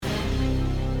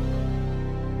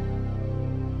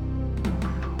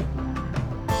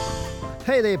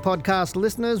Hey there, podcast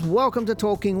listeners. Welcome to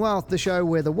Talking Wealth, the show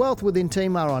where the Wealth Within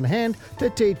team are on hand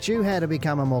to teach you how to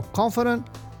become a more confident,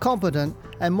 competent,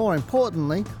 and more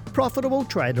importantly, profitable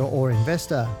trader or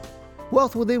investor.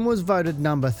 Wealth Within was voted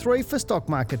number 3 for Stock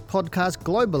Market Podcast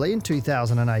globally in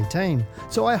 2018,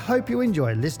 so I hope you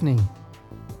enjoy listening.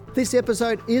 This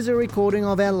episode is a recording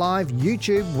of our live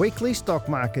YouTube weekly stock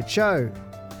market show.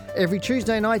 Every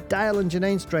Tuesday night, Dale and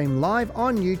Janine stream live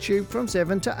on YouTube from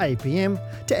 7 to 8 p.m.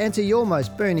 to answer your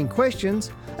most burning questions,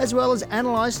 as well as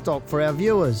analyse stock for our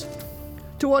viewers.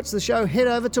 To watch the show, head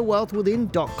over to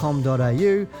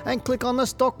wealthwithin.com.au and click on the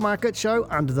Stock Market Show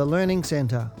under the Learning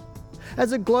Centre.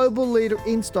 As a global leader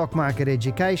in stock market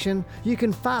education, you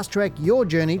can fast-track your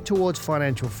journey towards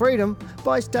financial freedom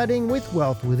by studying with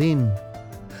Wealth Within.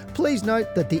 Please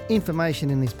note that the information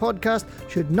in this podcast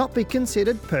should not be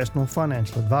considered personal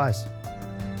financial advice.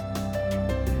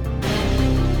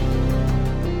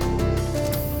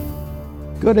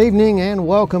 Good evening and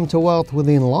welcome to Wealth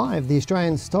Within Live, the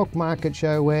Australian stock market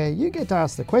show where you get to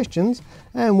ask the questions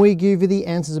and we give you the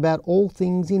answers about all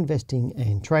things investing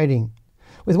and trading.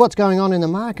 With what's going on in the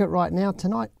market right now,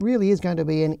 tonight really is going to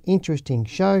be an interesting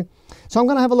show. So I'm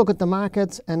going to have a look at the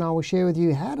markets and I will share with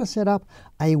you how to set up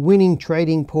a winning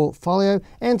trading portfolio,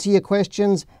 answer your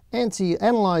questions,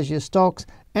 analyse your stocks,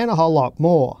 and a whole lot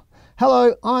more.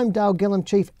 Hello, I'm Dale Gillham,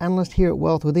 Chief Analyst here at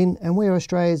Wealth Within, and we're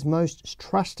Australia's most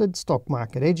trusted stock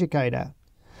market educator.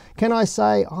 Can I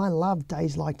say I love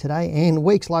days like today and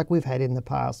weeks like we've had in the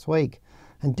past week?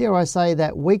 And dare I say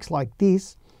that weeks like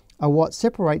this are what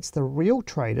separates the real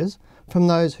traders from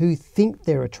those who think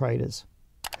they're traders.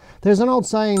 There's an old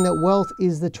saying that wealth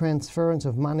is the transference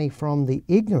of money from the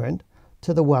ignorant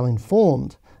to the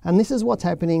well-informed, and this is what's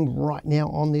happening right now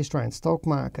on the Australian stock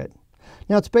market.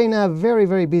 Now, it's been a very,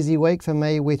 very busy week for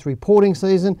me with reporting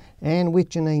season and with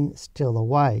Janine still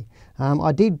away.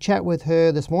 I did chat with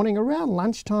her this morning around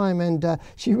lunchtime and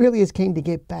she really is keen to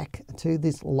get back to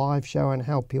this live show and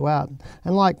help you out.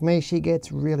 And like me, she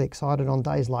gets really excited on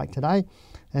days like today,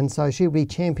 and so she'll be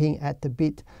champing at the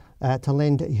bit to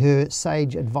lend her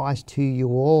sage advice to you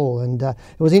all. And it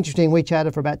was interesting, we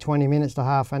chatted for about 20 minutes to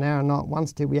half an hour, and not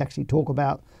once did we actually talk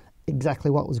about exactly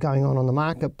what was going on the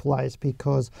marketplace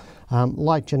because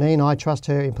like Janine, I trust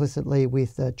her implicitly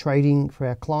with trading for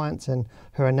our clients and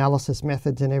her analysis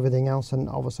methods and everything else, and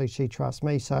obviously she trusts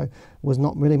me, so was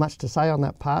not really much to say on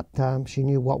that part. She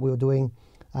knew what we were doing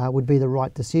would be the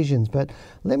right decisions. But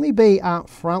let me be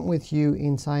upfront with you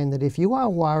in saying that if you are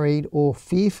worried or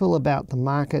fearful about the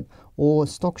market or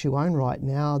stocks you own right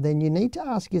now, then you need to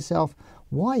ask yourself,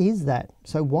 why is that?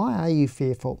 So why are you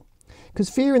fearful? Because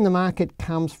fear in the market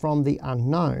comes from the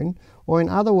unknown, or in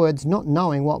other words, not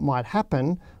knowing what might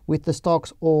happen with the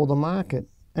stocks or the market,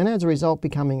 and as a result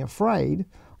becoming afraid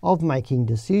of making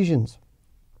decisions.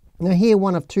 Now here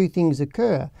one of two things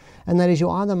occur, and that is you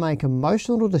either make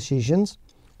emotional decisions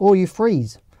or you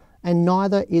freeze, and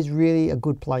neither is really a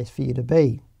good place for you to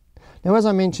be. Now, as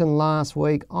I mentioned last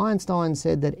week, Einstein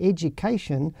said that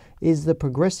education is the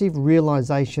progressive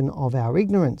realization of our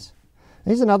ignorance.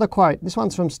 Here's another quote. This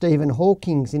one's from Stephen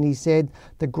Hawking, and he said,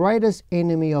 "The greatest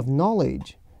enemy of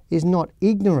knowledge is not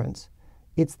ignorance,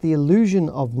 it's the illusion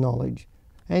of knowledge."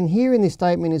 And here in this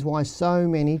statement is why so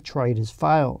many traders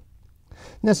fail.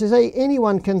 Now, so say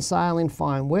anyone can sail in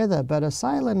fine weather, but a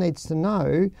sailor needs to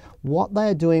know what they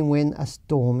are doing when a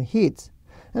storm hits.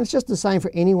 And it's just the same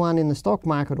for anyone in the stock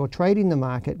market or trading the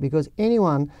market, because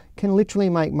anyone can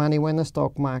literally make money when the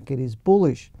stock market is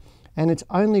bullish. And it's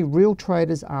only real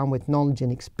traders armed with knowledge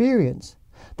and experience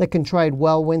that can trade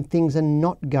well when things are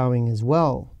not going as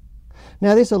well.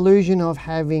 Now, this illusion of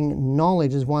having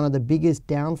knowledge is one of the biggest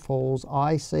downfalls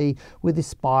I see with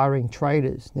aspiring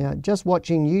traders. Now, just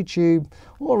watching YouTube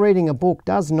or reading a book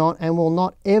does not and will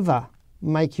not ever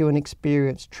make you an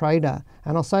experienced trader.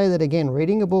 And I'll say that again,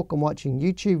 reading a book and watching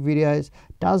YouTube videos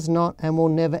does not and will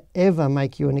never ever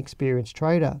make you an experienced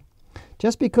trader.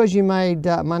 Just because you made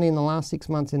money in the last 6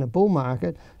 months in a bull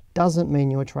market doesn't mean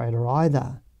you're a trader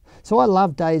either. So I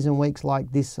love days and weeks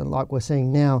like this and like we're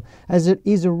seeing now, as it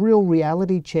is a real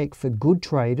reality check for good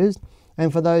traders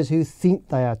and for those who think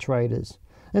they are traders.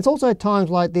 And it's also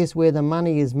times like this where the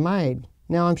money is made.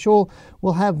 Now, I'm sure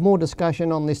we'll have more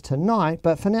discussion on this tonight,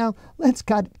 but for now, let's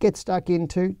get stuck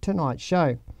into tonight's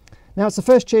show. Now, it's the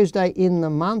first Tuesday in the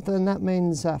month, and that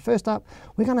means first up,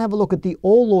 we're going to have a look at the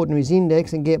All Ordinaries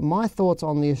Index and get my thoughts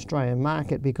on the Australian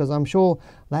market, because I'm sure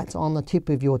that's on the tip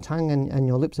of your tongue and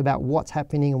your lips about what's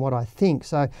happening and what I think.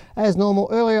 So, as normal,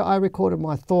 earlier I recorded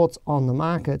my thoughts on the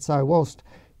market. So, whilst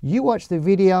You watch the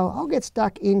video, I'll get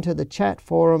stuck into the chat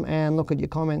forum and look at your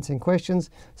comments and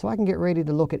questions so I can get ready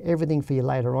to look at everything for you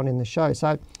later on in the show.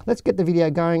 So let's get the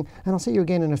video going and I'll see you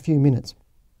again in a few minutes.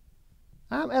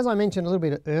 As I mentioned a little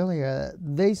bit earlier,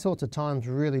 these sorts of times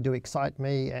really do excite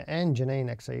me and Janine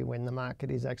actually when the market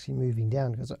is actually moving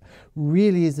down, because it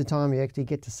really is the time you actually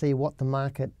get to see what the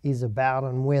market is about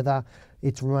and whether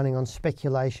it's running on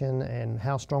speculation and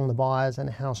how strong the buyers and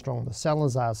how strong the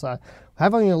sellers are. So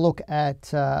having a look at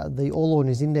the All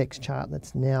Ordinaries Index chart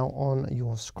that's now on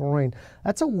your screen.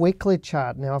 That's a weekly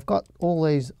chart. Now I've got all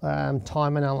these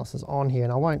time analysis on here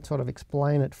and I won't sort of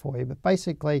explain it for you, but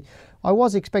basically I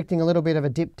was expecting a little bit of a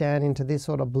dip down into this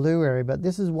sort of blue area, but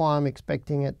this is why I'm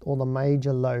expecting it or the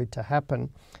major low to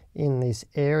happen in this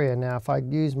area. Now if I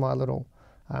use my little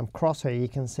crosshair, you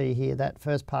can see here that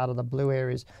first part of the blue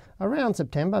area is around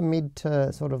September, mid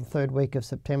to sort of third week of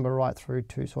September right through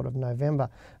to sort of November.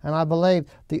 And I believe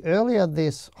the earlier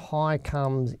this high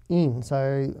comes in,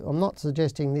 so I'm not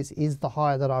suggesting this is the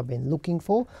high that I've been looking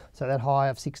for, so that high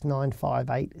of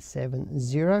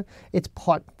 695870, it's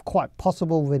quite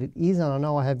possible that it is, and I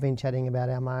know I have been chatting about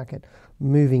our market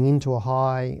moving into a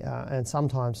high and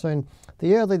sometime soon.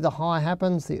 The earlier the high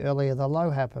happens, the earlier the low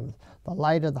happens. The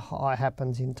later the high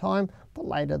happens in time, the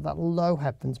later the low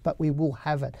happens, but we will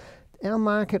have it. Our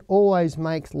market always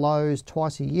makes lows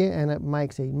twice a year, and it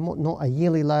makes not a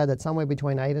yearly low that's somewhere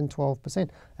between 8 and 12%.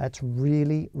 That's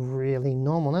really, really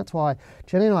normal. That's why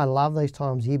Jenny and I love these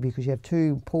times here, because you have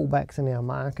two pullbacks in our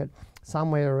market,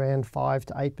 somewhere around 5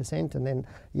 to 8%, and then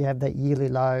you have that yearly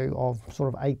low of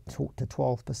sort of 8 to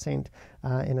 12%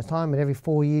 in a time. And every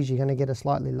 4 years you're going to get a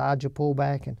slightly larger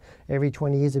pullback, and every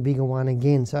 20 years a bigger one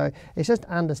again. So it's just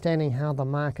understanding how the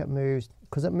market moves,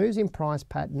 because it moves in price,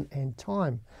 pattern and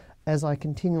time, as I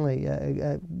continually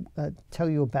tell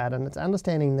you about. And it's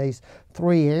understanding these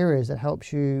three areas that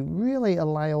helps you really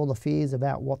allay all the fears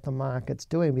about what the market's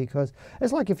doing, because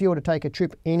it's like if you were to take a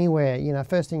trip anywhere, you know,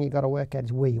 first thing you've got to work at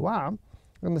is where you are,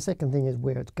 and the second thing is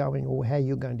where it's going or how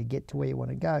you're going to get to where you want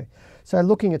to go. So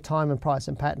looking at time and price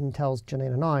and pattern tells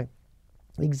Janine and I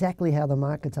exactly how the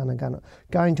market's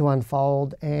going to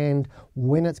unfold and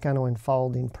when it's going to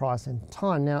unfold in price and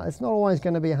time. Now, it's not always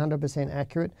going to be 100%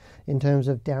 accurate in terms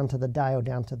of down to the day or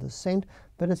down to the cent,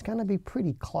 but it's going to be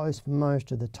pretty close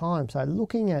most of the time. So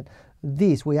looking at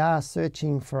this, we are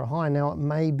searching for a high. Now, it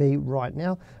may be right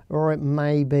now, or it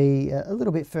may be a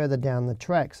little bit further down the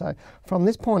track. So from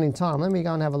this point in time, let me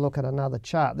go and have a look at another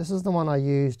chart. This is the one I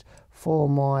used for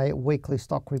my weekly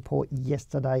stock report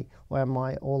yesterday, or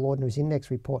my All Ordinaries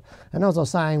Index report. And as I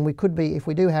was saying, we could be, if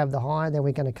we do have the high, then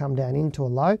we're going to come down into a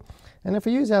low. And if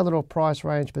we use our little price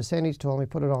range percentage tool and we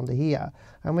put it onto here,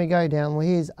 and we go down, well,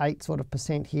 here's 8 sort of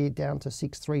percent here down to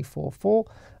 6344,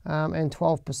 and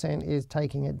 12% is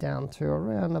taking it down to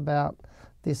around about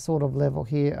this sort of level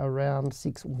here, around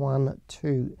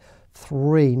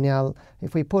 6123. Now,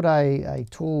 if we put a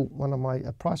tool,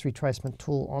 a price retracement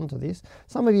tool onto this,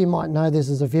 some of you might know this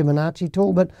as a Fibonacci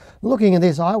tool, but looking at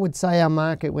this, I would say our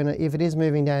market, if it is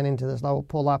moving down into this low, will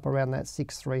pull up around that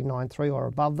 6393 or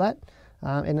above that.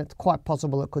 And it's quite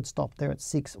possible it could stop there at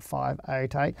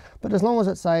 6588. But as long as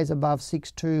it stays above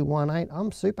 6218,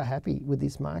 I'm super happy with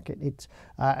this market. It's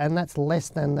and that's less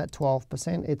than that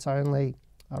 12%. It's only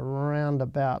around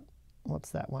about,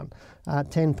 what's that one?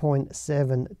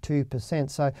 10.72%.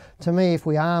 So to me, if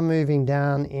we are moving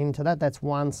down into that, that's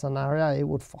one scenario. It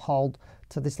would hold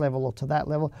to this level or to that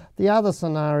level. The other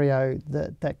scenario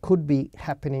that could be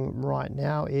happening right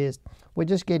now is we're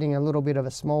just getting a little bit of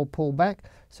a small pullback.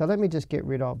 So let me just get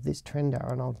rid of this trend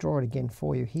arrow, and I'll draw it again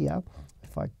for you here.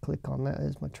 If I click on that,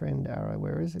 there's my trend arrow.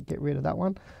 Where is it? Get rid of that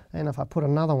one. And if I put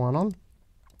another one on.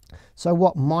 So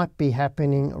what might be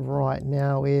happening right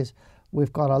now is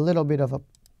we've got a little bit of a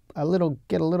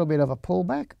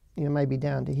pullback, you know, maybe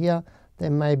down to here,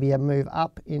 then maybe a move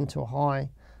up into a high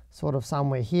sort of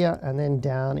somewhere here, and then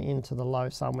down into the low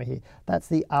somewhere here. That's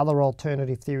the other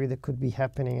alternative theory that could be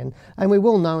happening, and we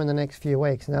will know in the next few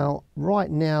weeks. Now, right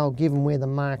now, given where the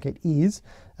market is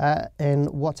and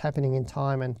what's happening in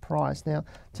time and price, now,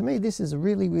 to me, this is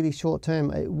really, really short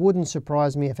term. It wouldn't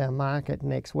surprise me if our market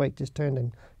next week just turned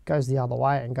and goes the other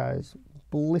way and goes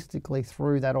ballistically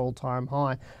through that all-time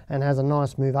high and has a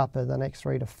nice move up in the next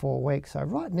 3 to 4 weeks. So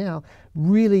right now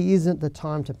really isn't the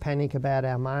time to panic about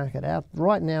our market.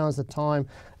 Right now is the time,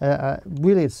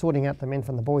 really it's sorting out the men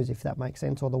from the boys, if that makes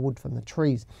sense, or the wood from the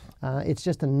trees. It's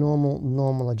just a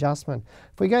normal adjustment.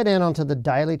 If we go down onto the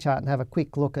daily chart and have a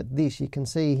quick look at this, you can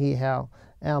see here how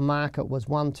our market was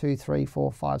 1, 2, 3,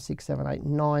 4, 5, 6, 7, 8,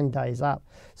 9 days up.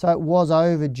 So it was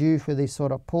overdue for this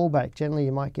sort of pullback. Generally,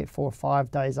 you might get 4 or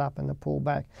 5 days up and a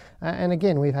pullback. And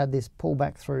again, we've had this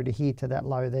pullback through to here to that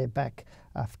low there back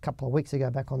a couple of weeks ago,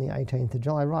 back on the 18th of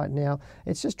July. Right now,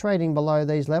 it's just trading below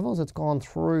these levels. It's gone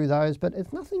through those, but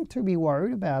it's nothing to be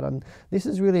worried about. And this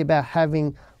is really about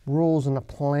having rules and a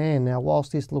plan. Now,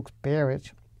 whilst this looks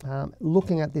bearish,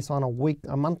 looking at this on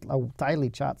a daily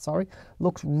chart,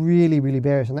 looks really, really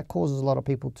bearish, and that causes a lot of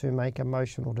people to make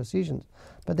emotional decisions.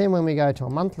 But then when we go to a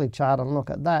monthly chart and look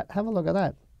at that, have a look at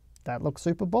that. That looks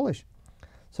super bullish.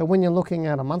 So when you're looking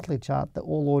at a monthly chart, the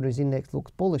All Orders Index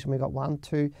looks bullish, and we've got 1,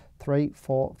 2, 3,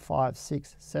 4, 5,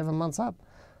 6, 7 months up.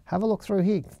 Have a look through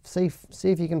here. See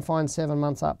if you can find 7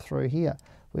 months up through here.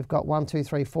 We've got 1, 2,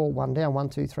 3, 4, 1 down, 1,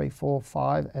 2, 3, 4,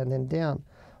 5, and then down.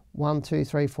 1, 2,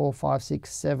 3, 4, 5,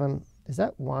 6, 7. Is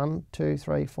that 1, 2,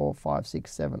 3, 4, 5,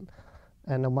 6, 7,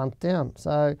 and a month down?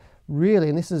 So really,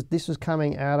 and this was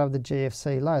coming out of the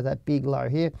GFC low, that big low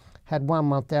here. Had 1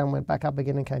 month down, went back up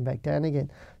again and came back down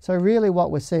again. So really what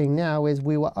we're seeing now is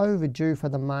we were overdue for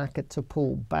the market to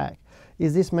pull back.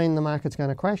 Does this mean the market's going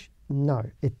to crash? No,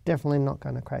 it's definitely not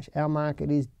going to crash. Our market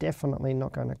is definitely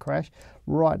not going to crash.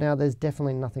 Right now, there's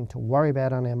definitely nothing to worry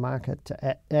about on our market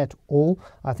at all.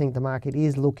 I think the market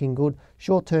is looking good.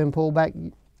 Short-term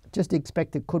pullback, just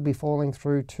expect it could be falling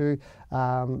through to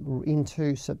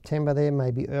into September there,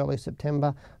 maybe early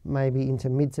September, maybe into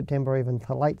mid-September, even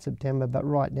to late September. But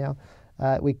right now,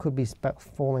 we could be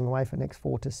falling away for the next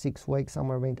 4 to 6 weeks,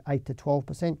 somewhere around 8 to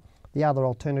 12%. The other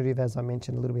alternative, as I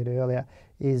mentioned a little bit earlier,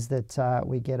 is that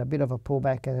we get a bit of a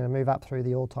pullback and a move up through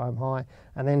the all-time high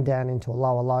and then down into a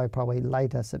lower low, probably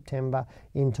later September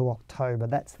into October.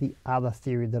 That's the other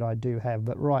theory that I do have.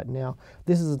 But right now,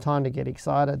 this is the time to get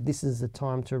excited. This is the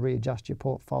time to readjust your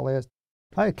portfolios.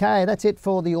 Okay, that's it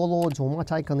for the All Ords, or my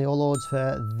take on the All Ords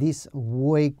for this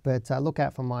week. But look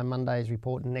out for my Monday's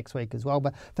report next week as well.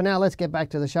 But for now, let's get back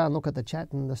to the show and look at the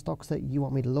chat and the stocks that you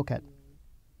want me to look at.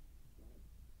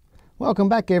 Welcome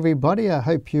back, everybody. I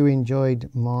hope you enjoyed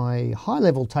my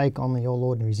high-level take on the All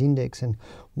Ordinaries Index and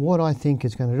what I think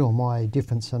is going to do, or my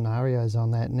different scenarios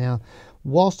on that. Now,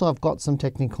 whilst I've got some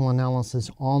technical analysis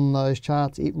on those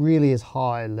charts, it really is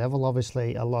high level.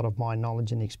 Obviously, a lot of my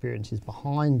knowledge and experience is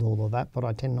behind all of that, but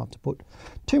I tend not to put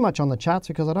too much on the charts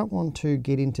because I don't want to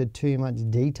get into too much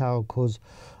detail, because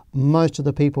most of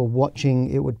the people watching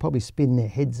it would probably spin their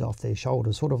heads off their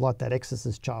shoulders, sort of like that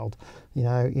Exorcist child, you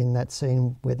know, in that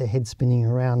scene where their head's spinning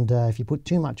around if you put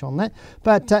too much on that.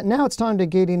 But now it's time to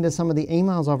get into some of the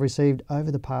emails I've received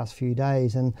over the past few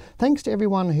days, and thanks to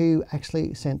everyone who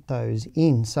actually sent those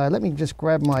in. So let me just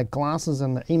grab my glasses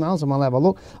and the emails and we'll have a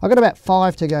look. I've got about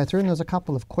 5 to go through, and there's a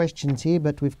couple of questions here,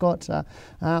 but we've got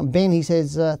Ben. He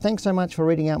says, thanks so much for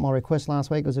reading out my request last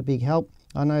week. It was a big help.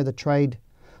 I know the trade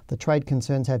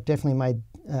concerns have definitely made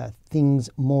things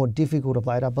more difficult of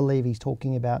late. I believe he's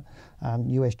talking about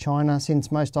US-China, since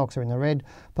most stocks are in the red.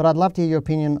 But I'd love to hear your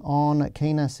opinion on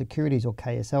Kina Securities, or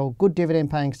KSL. Good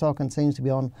dividend-paying stock and seems to be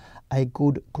on a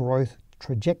good growth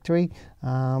trajectory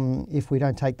if we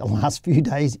don't take the last few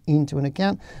days into an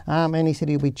account. And he said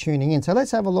he'll be tuning in. So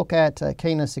let's have a look at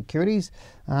Kina Securities.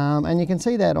 And you can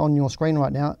see that on your screen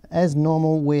right now. As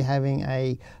normal, we're having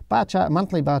a bar chart,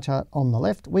 monthly bar chart on the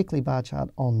left, weekly bar chart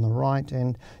on the right.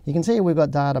 And you can see we've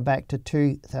got data back to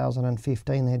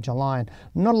 2015 there, July. And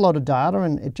not a lot of data,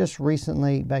 and it just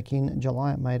recently, back in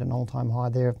July, it made an all-time high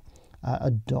there,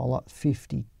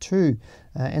 $1.52.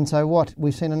 And so what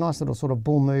we've seen, a nice little sort of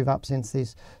bull move up since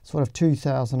this sort of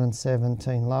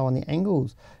 2017 low, and the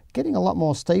angles getting a lot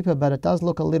more steeper, but it does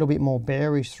look a little bit more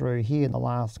bearish through here in the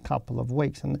last couple of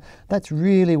weeks, and that's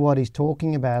really what he's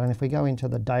talking about. And if we go into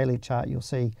the daily chart, you'll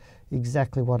see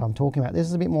exactly what I'm talking about. This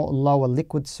is a bit more lower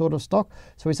liquid sort of stock.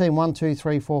 So we've seen 1, 2,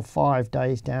 3, 4, 5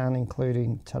 days down,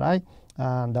 including today,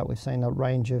 that we've seen a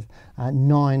range of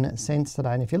 9 cents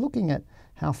today. And if you're looking at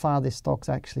how far this stock's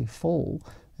actually fall,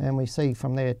 and we see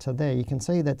from there to there, you can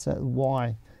see that's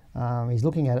why he's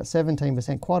looking at it,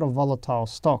 17%, quite a volatile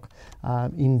stock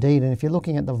indeed. And if you're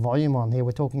looking at the volume on here,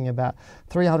 we're talking about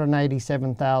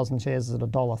 387,000 shares at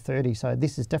 $1.30. So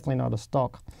this is definitely not a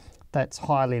stock that's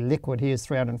highly liquid. Here's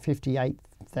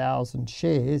 358,000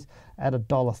 shares at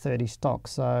 $1.30 stock.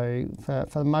 So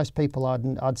for most people,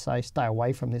 I'd say stay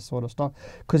away from this sort of stock,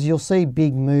 because you'll see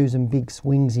big moves and big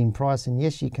swings in price. And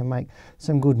yes, you can make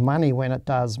some good money when it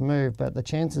does move, but the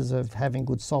chances of having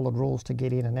good solid rules to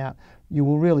get in and out, you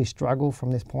will really struggle from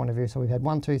this point of view. So we've had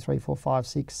 1, 2, 3, 4, 5,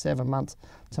 6, 7 months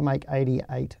to make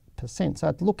 88%. So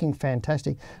it's looking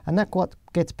fantastic, and that's what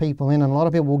gets people in. And a lot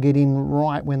of people will get in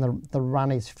right when the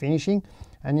run is finishing,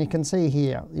 And you can see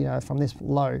here, from this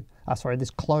this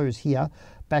close here,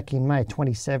 back in May,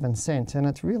 27 cents, and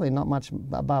it's really not much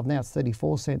above now. It's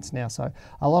 34 cents now. So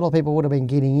a lot of people would have been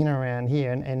getting in around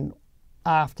here, and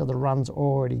after the run's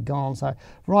already gone. So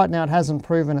right now it hasn't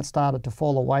proven it started to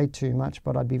fall away too much,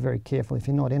 but I'd be very careful. If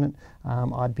you're not in it,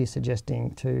 I'd be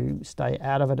suggesting to stay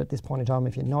out of it at this point in time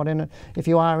if you're not in it. If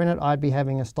you are in it, I'd be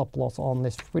having a stop loss on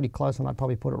this pretty close, and I'd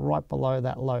probably put it right below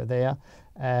that low there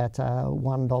at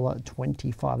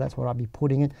 $1.25. That's where I'd be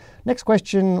putting it. Next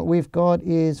question we've got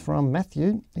is from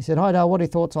Matthew. He said, "Hi Dale, what are your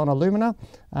thoughts on Illumina?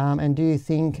 And do you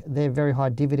think their very high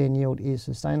dividend yield is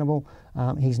sustainable?"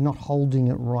 He's not holding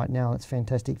it right now. That's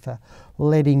fantastic for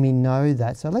letting me know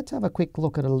that. So let's have a quick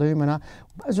look at Illumina.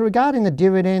 As regarding the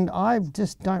dividend, I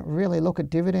just don't really look at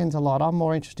dividends a lot. I'm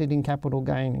more interested in capital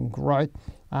gain and growth.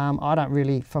 I don't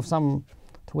really,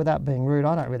 without being rude,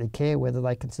 I don't really care whether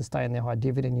they can sustain their high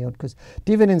dividend yield, because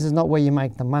dividends is not where you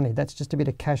make the money. That's just a bit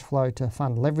of cash flow to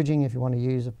fund leveraging if you want to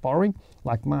use borrowing,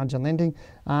 like margin lending.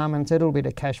 And it's a little bit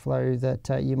of cash flow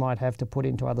that you might have to put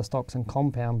into other stocks and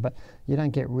compound, but you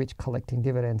don't get rich collecting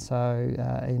dividends. So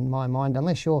in my mind,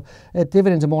 unless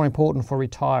dividends are more important for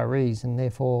retirees, and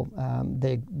therefore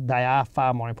they are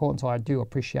far more important. So I do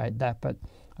appreciate that, but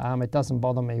it doesn't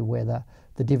bother me whether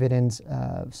the dividends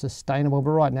sustainable.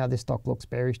 But right now this stock looks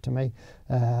bearish to me.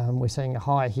 We're seeing a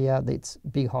high here, it's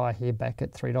big high here back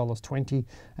at $3.20,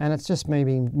 and it's just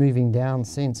moving down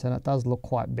since, and it does look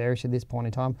quite bearish at this point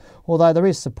in time. Although there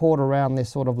is support around this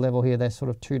sort of level here, there's sort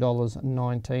of $2.19,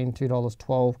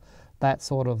 $2.12, that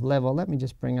sort of level. Let me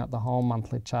just bring up the whole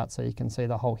monthly chart so you can see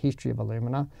the whole history of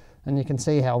Illumina, and you can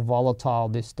see how volatile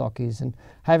this stock is. And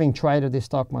having traded this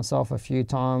stock myself a few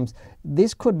times,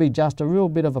 this could be just a real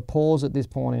bit of a pause at this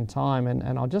point in time.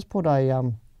 And I'll just put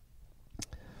a,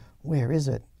 where is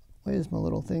it? Where's my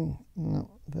little thing? No,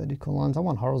 vertical lines. I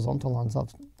want horizontal lines.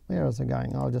 Where is it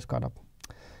going? I've just got to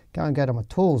go to my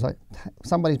tools.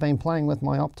 Somebody's been playing with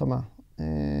my Optima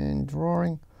and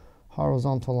drawing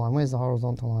horizontal line. Where's the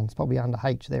horizontal line? It's probably under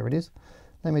H. There it is.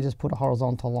 Let me just put a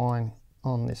horizontal line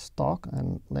on this stock,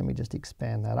 and let me just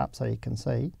expand that up so you can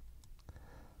see.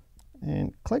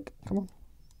 And click. Come on.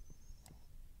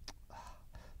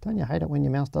 Don't you hate it when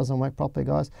your mouse doesn't work properly,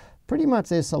 guys? Pretty much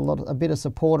there's a bit of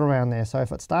support around there. So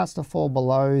if it starts to fall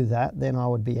below that, then I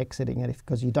would be exiting it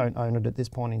because you don't own it at this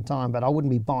point in time. But I wouldn't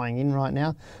be buying in right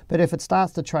now. But if it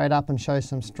starts to trade up and show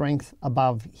some strength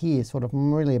above here, sort of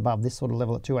really above this sort of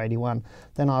level at 281,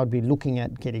 then I would be looking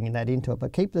at getting that into it.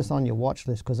 But keep this on your watch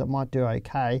list because it might do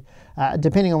okay,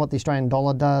 depending on what the Australian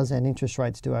dollar does and interest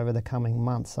rates do over the coming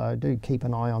months. So do keep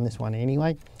an eye on this one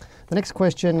anyway. The next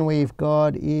question we've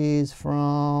got is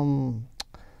from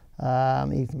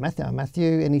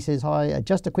Matthew, and he says, "Hi,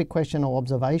 just a quick question or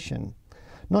observation.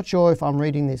 Not sure if I'm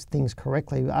reading these things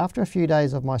correctly. After a few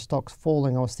days of my stocks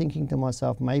falling, I was thinking to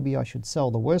myself, maybe I should sell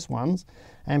the worst ones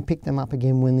and pick them up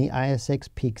again when the ASX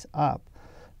picks up.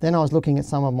 Then I was looking at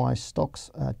some of my stocks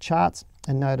charts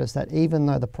and noticed that even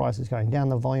though the price is going down,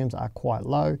 the volumes are quite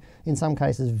low, in some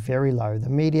cases very low. The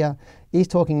media is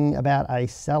talking about a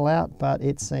sellout, but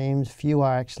it seems few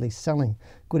are actually selling.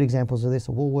 Good examples of this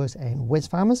are Woolworths and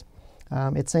Wesfarmers.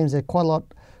 It seems there's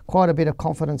quite a bit of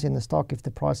confidence in the stock if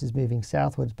the price is moving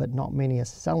southwards, but not many are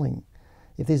selling.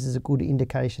 If this is a good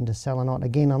indication to sell or not.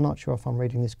 Again, I'm not sure if I'm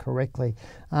reading this correctly.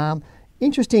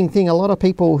 Interesting thing, a lot of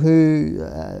people who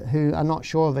are not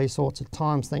sure of these sorts of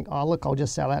times think, oh look, I'll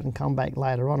just sell out and come back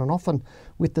later on. And often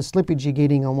with the slippage you're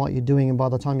getting on what you're doing, and by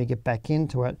the time you get back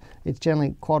into it, it's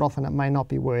generally quite often it may not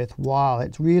be worthwhile.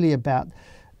 It's really about,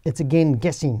 it's again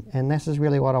guessing, and this is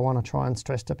really what I want to try and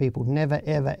stress to people. Never,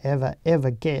 ever, ever,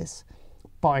 ever guess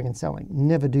buying and selling.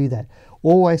 Never do that.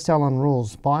 Always sell on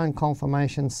rules. Buy on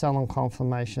confirmation, sell on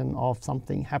confirmation of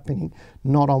something happening,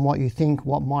 not on what you think,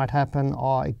 what might happen,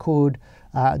 or it could.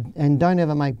 And don't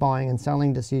ever make buying and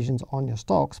selling decisions on your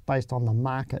stocks based on the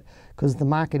market, because the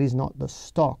market is not the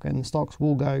stock, and the stocks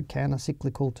will go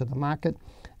counter-cyclical to the market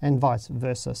and vice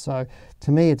versa. So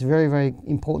to me, it's very, very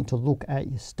important to look at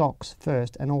your stocks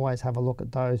first and always have a look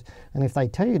at those. And if they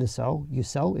tell you to sell, you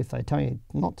sell. If they tell you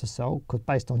not to sell, because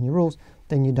based on your rules,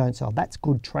 then you don't sell. That's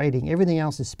good trading. Everything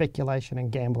else is speculation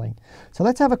and gambling. So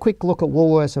let's have a quick look at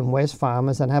Woolworths and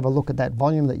Wesfarmers and have a look at that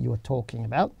volume that you were talking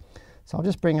about. So I'll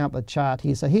just bring up a chart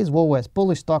here. So here's Woolworths,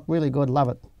 bullish stock, really good, love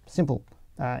it. Simple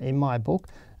in my book.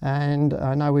 And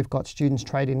I know we've got students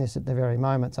trading this at the very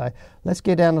moment. So let's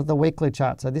get down to the weekly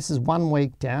chart. So this is 1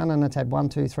 week down, and it's had 1,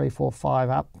 2, 3, 4, 5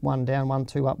 up, 1 down, 1,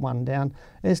 2 up, 1 down.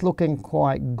 It's looking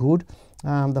quite good.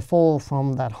 The fall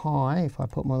from that high, if I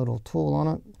put my little tool on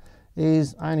it,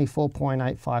 is only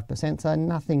 4.85%, so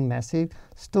nothing massive,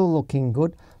 still looking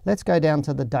good. Let's go down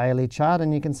to the daily chart,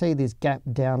 and you can see this gap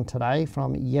down today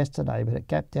from yesterday, but it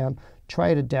gapped down,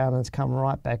 traded down, and it's come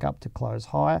right back up to close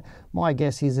higher. My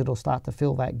guess is it'll start to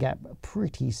fill that gap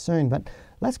pretty soon, but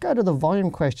let's go to the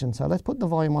volume question. So let's put the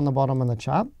volume on the bottom of the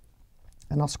chart,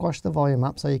 and I'll squash the volume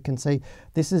up so you can see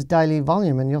this is daily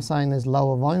volume, and you're saying there's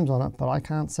lower volumes on it, but I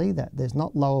can't see that. There's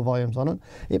not lower volumes on it.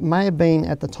 It may have been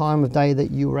at the time of day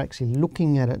that you were actually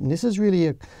looking at it, and this is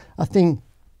really a thing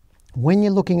when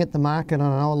you're looking at the market. And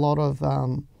I know a lot of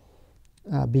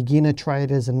beginner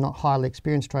traders and not highly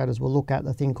experienced traders will look at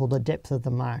the thing called the depth of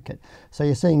the market. So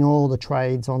you're seeing all the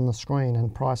trades on the screen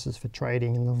and prices for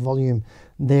trading and the volume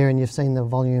there, and you've seen the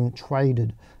volume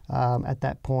traded at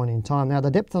that point in time. Now,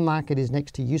 the depth of the market is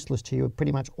next to useless to you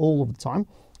pretty much all of the time.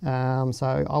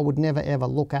 So I would never ever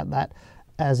look at that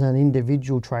as an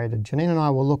individual trader. Janine and I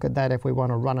will look at that if we want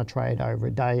to run a trade over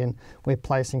a day and we're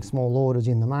placing small orders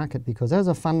in the market, because as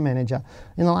a fund manager,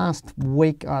 in the last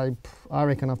week, I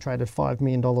reckon I've traded $5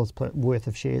 million worth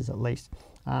of shares at least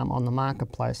on the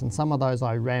marketplace, and some of those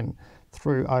I ran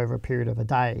through over a period of a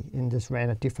day and just ran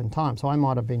at different times. So I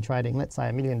might have been trading, let's say,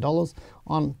 $1 million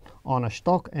on a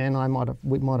stock, and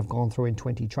we might have gone through in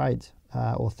 20 trades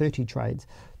or 30 trades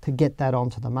to get that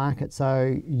onto the market.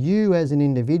 So you as an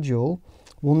individual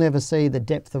will never see the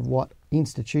depth of what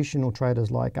institutional traders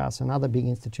like us and other big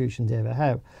institutions ever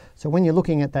have. So when you're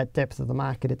looking at that depth of the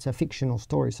market, it's a fictional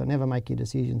story, so never make your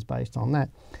decisions based on that.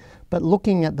 But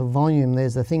looking at the volume,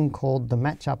 there's a thing called the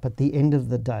match up at the end of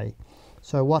the day.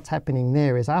 So what's happening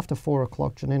there is after 4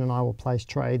 o'clock, Janine and I will place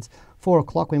trades. 4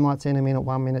 o'clock, we might send them in at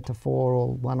 1 minute to 4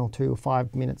 or 1 or 2 or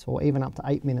 5 minutes or even up to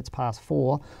 8 minutes past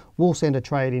 4. We'll send a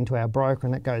trade into our broker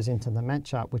and it goes into the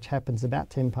match up, which happens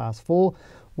about 10 past 4.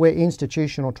 Where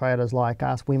institutional traders like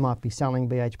us, we might be selling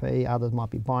BHP, others might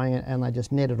be buying it, and they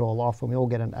just net it all off and we all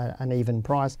get an even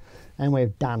price and we're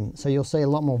done. So you'll see a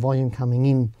lot more volume coming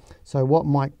in. So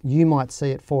what you might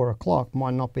see at 4 o'clock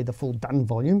might not be the full done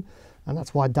volume. And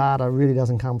that's why data really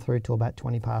doesn't come through till about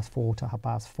 20 past 4 to half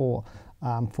past 4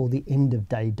 for the end of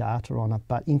day data on it.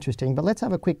 But interesting. But let's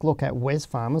have a quick look at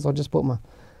Wesfarmers. I'll just put my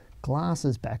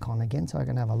glasses back on again so I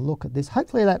can have a look at this.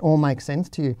 Hopefully that all makes sense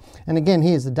to you. And again,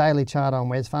 here's the daily chart on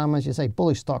Wesfarmers. You see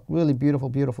bullish stock, really beautiful,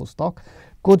 beautiful stock.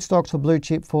 Good stocks for blue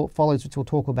chip portfolios, which we'll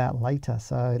talk about later.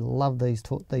 So I love these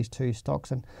two stocks,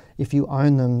 and if you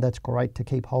own them, that's great to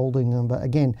keep holding them. But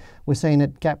again, we're seeing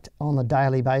it gapped on a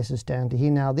daily basis down to here.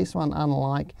 Now this one,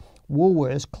 unlike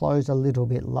Woolworths, closed a little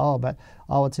bit lower, but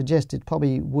I would suggest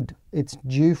it's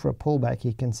due for a pullback.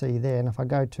 You can see there. And if I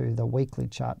go to the weekly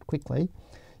chart quickly,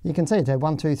 you can see it's had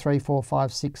 1, 2, 3, 4,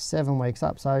 5, 6, 7 weeks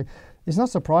up. So it's not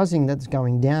surprising that it's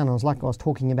going down. I was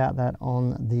talking about that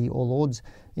on the All Ords.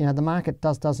 You know, the market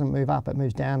doesn't move up, it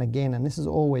moves down again, and this is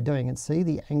all we're doing. And see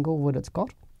the angle that it's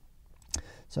got?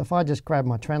 So if I just grab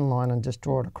my trend line and just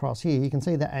draw it across here, you can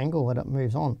see the angle that it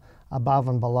moves on above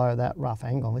and below that rough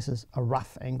angle. This is a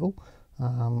rough angle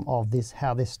of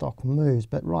how this stock moves.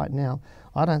 But right now,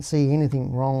 I don't see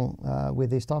anything wrong with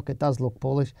this stock. It does look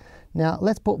bullish. Now,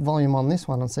 let's put volume on this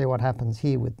one and see what happens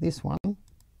here with this one.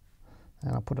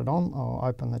 And I'll put it on. I'll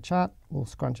open the chart. We'll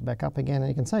scrunch it back up again, and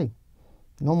you can see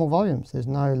normal volumes. There's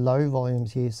no low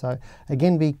volumes here. So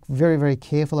again, be very, very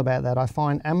careful about that. I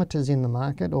find amateurs in the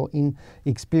market or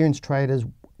inexperienced traders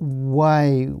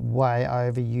way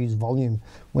overuse volume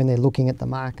when they're looking at the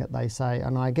market. They say,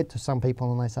 and I get to some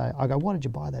people and they say, I go, why did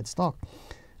you buy that stock?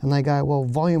 And they go, well,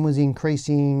 volume was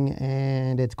increasing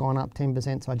and it's gone up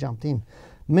 10%, so I jumped in.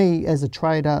 Me, as a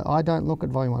trader, I don't look at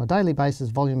volume on a daily basis.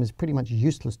 Volume is pretty much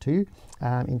useless to you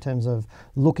in terms of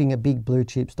looking at big blue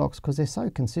chip stocks because they're so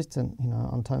consistent, you know,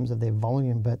 in terms of their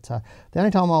volume. But the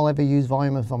only time I'll ever use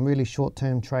volume is if I'm really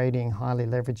short-term trading, highly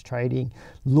leveraged trading,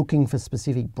 looking for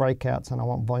specific breakouts, and I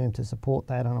want volume to support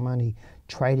that, and I'm only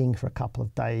trading for a couple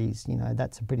of days. You know,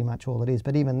 that's pretty much all it is.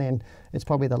 But even then, it's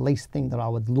probably the least thing that I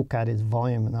would look at is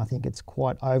volume, and I think it's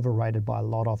quite overrated by a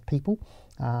lot of people.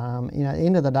 You know, at the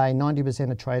end of the day,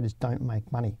 90% of traders don't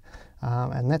make money.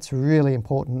 And that's really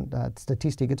important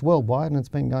statistic. It's worldwide and it's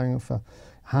been going for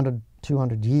 100,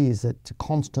 200 years. It's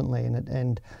constantly.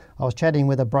 And I was chatting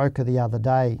with a broker the other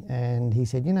day and he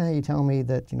said, you know, you tell me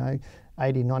that, you know,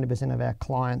 80, 90% of our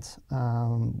clients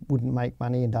wouldn't make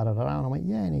money and da-da-da. And I went,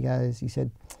 yeah. And he said,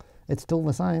 it's still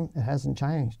the same. It hasn't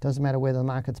changed. Doesn't matter whether the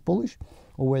market's bullish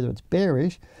or whether it's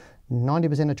bearish.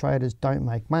 90% of traders don't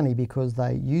make money because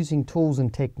they're using tools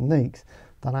and techniques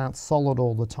that aren't solid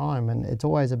all the time. And it's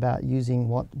always about using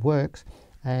what works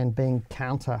and being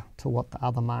counter to what the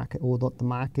other market or what the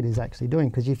market is actually doing.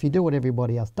 Because if you do what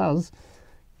everybody else does,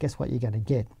 guess what you're going to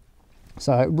get?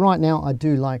 So right now I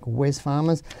do like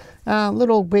Wesfarmers.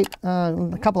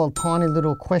 A couple of tiny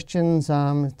little questions.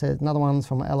 There's another one's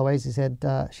from Eloise.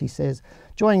 She says,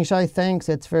 enjoying the show, thanks.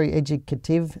 It's very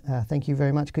educative. Thank you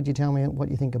very much. Could you tell me what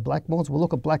you think of Blackmores? We'll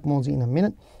look at Blackmores in a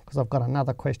minute because I've got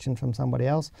another question from somebody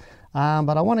else.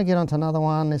 But I want to get on to another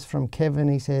one. This from Kevin.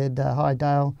 He said, hi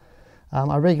Dale.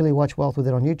 I regularly watch Wealth With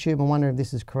It on YouTube. I wonder if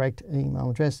this is correct email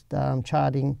address.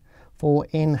 Charting for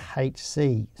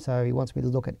NHC. So he wants me to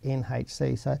look at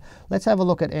NHC. So let's have a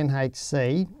look at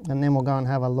NHC and then we'll go and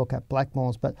have a look at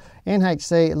Blackmores. But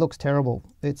NHC, it looks terrible.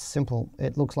 It's simple.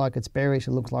 It looks like it's bearish.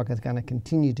 It looks like it's going to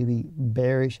continue to be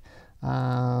bearish.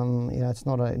 It's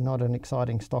not an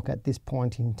exciting stock at this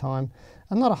point in time.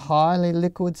 And not a highly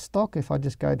liquid stock. If I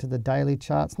just go to the daily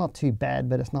chart, it's not too bad,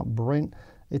 but it's not brilliant.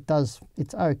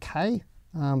 It's okay,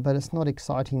 but it's not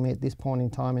exciting me at this point in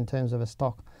time in terms of a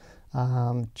stock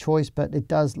choice. But it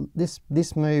does,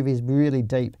 this move is really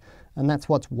deep, and that's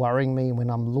what's worrying me when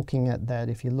I'm looking at that.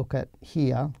 If you look at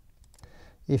here,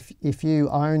 if you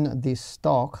own this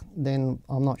stock, then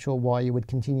I'm not sure why you would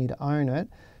continue to own it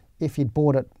if you'd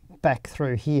bought it back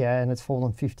through here and it's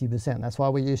fallen 50%. That's why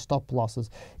we use stop losses.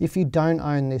 If you don't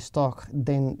own this stock,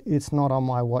 then it's not on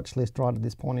my watch list right at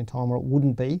this point in time, or it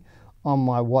wouldn't be on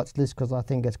my watch list because I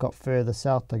think it's got further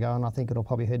south to go, and I think it'll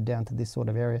probably head down to this sort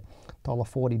of area,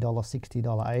 $1.40, $1.60,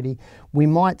 $1.80. We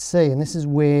might see, and this is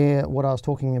where what I was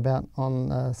talking about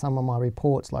on some of my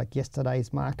reports, like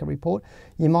yesterday's market report,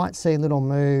 you might see little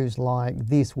moves like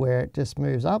this where it just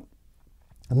moves up,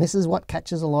 and this is what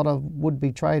catches a lot of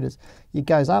would-be traders. It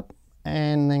goes up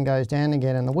and then goes down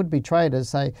again, and the would-be traders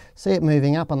see it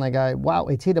moving up and they go, wow,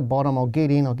 it's hit a bottom, I'll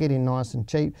get in nice and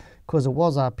cheap because it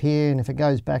was up here, and if it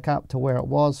goes back up to where it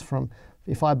was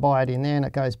if I buy it in there and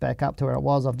it goes back up to where it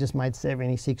was, I've just made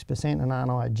 76%, and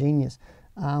aren't I a genius?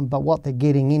 But what they're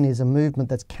getting in is a movement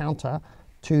that's counter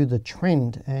to the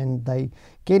trend, and they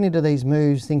get into these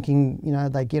moves thinking,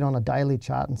 they get on a daily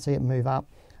chart and see it move up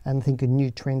and think a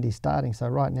new trend is starting. So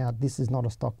right now, this is not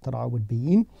a stock that I would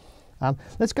be in.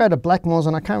 Let's go to Blackmores,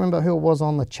 and I can't remember who it was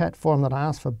on the chat forum that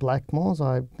asked for Blackmores.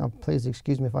 Please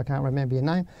excuse me if I can't remember your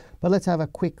name, but let's have a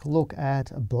quick look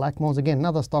at Blackmores. Again,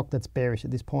 another stock that's bearish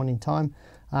at this point in time,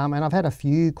 and I've had a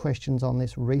few questions on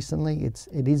this recently. It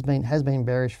has been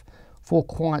bearish for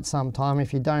quite some time.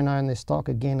 If you don't own this stock,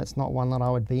 again, it's not one that I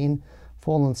would be in.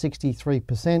 Fallen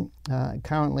 63%.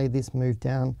 Currently, this moved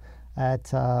down at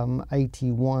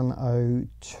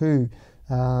 81.02.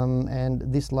 And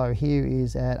this low here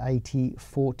is at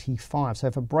 80.45. So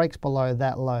if it breaks below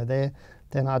that low there,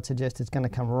 then I'd suggest it's going to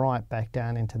come right back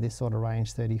down into this sort of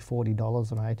range, $30,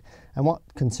 $40 range. And what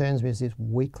concerns me is this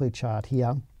weekly chart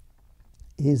here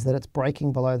is that it's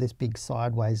breaking below this big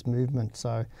sideways movement.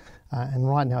 So, and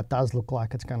right now it does look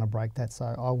like it's going to break that.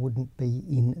 So I wouldn't be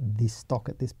in this stock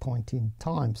at this point in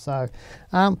time. So,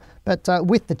 but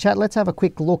with the chat, let's have a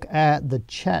quick look at the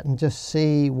chat and just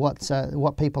see what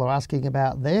people are asking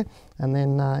about there. And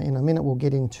then in a minute, we'll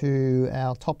get into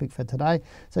our topic for today.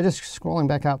 So just scrolling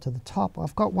back up to the top,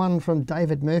 I've got one from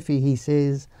David Murphy. He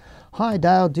says, hi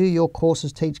Dale, do your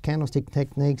courses teach candlestick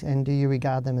techniques, and do you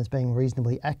regard them as being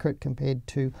reasonably accurate compared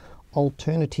to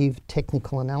alternative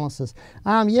technical analysis?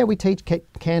 Yeah, we teach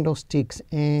candlesticks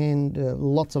and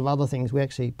lots of other things.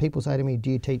 People say to me, do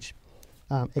you teach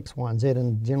X, Y, and Z?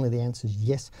 And generally the answer is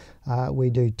yes, we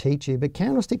do teach you. But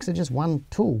candlesticks are just one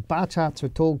tool. Bar charts are a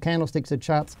tool, candlesticks are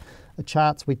charts.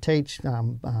 Charts we teach,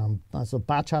 so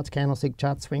bar charts, candlestick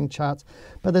charts, swing charts,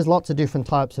 but there's lots of different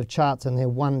types of charts, and they're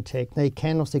one technique.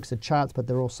 Candlesticks are charts, but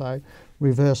they're also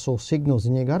reversal signals,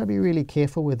 and you've got to be really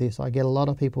careful with this. I get a lot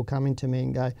of people coming to me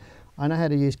and go, I know how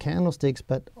to use candlesticks,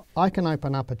 but I can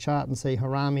open up a chart and see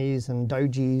Haramis and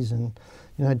Dojis and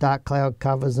dark cloud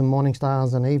covers and morning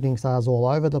stars and evening stars all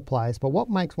over the place. But what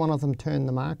makes one of them turn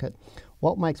the market?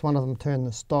 What makes one of them turn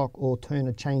the stock or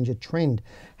change a trend?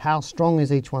 How strong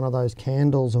is each one of those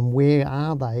candles and where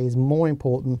are they is more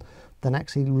important than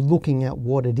actually looking at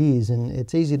what it is. And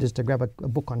it's easy just to grab a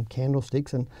book on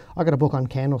candlesticks, and I got a book on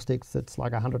candlesticks that's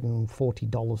like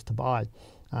 $140 to buy.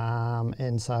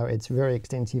 And so it's very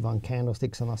extensive on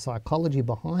candlesticks and the psychology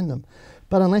behind them.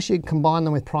 But unless you combine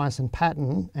them with price and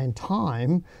pattern and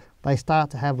time, they start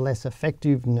to have less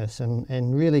effectiveness,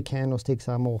 and really candlesticks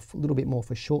are a little bit more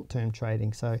for short-term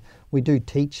trading. So we do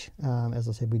teach, as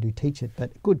I said, we do teach it, but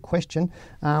good question.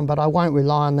 But I won't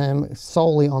rely on them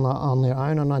solely on their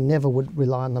own, and I never would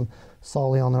rely on them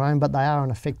solely on their own, but they are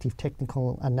an effective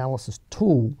technical analysis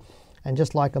tool. And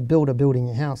just like a builder building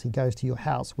your house, he goes to your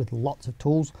house with lots of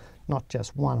tools, not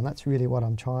just one. And that's really what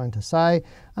I'm trying to say.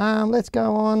 Let's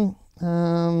go on.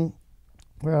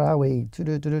 Where are we?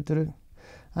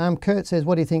 Kurt says,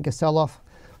 what do you think of sell-off?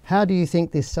 How do you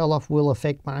think this sell-off will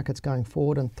affect markets going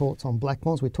forward, and thoughts on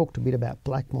Blackmores? We talked a bit about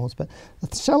Blackmores, but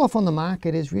the sell-off on the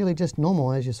market is really just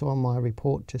normal, as you saw in my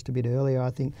report just a bit earlier. I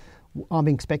think I'm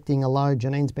expecting a low.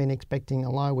 Janine's been expecting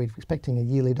a low. We're expecting a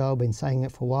yearly low. I've been saying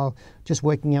it for a while, just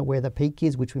working out where the peak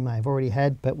is, which we may have already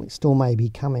had, but we still may be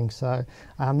coming. So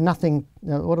nothing,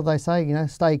 what do they say?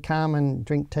 Stay calm and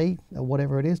drink tea, or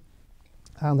whatever it is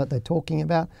that they're talking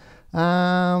about.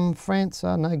 France,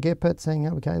 no, Gephardt saying,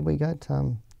 okay, we got,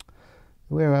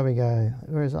 where are we go?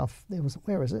 Where is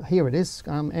it? Here it is.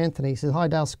 Anthony says, hi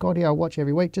Dale, Scotty, I watch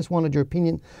every week. Just wanted your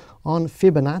opinion on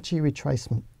Fibonacci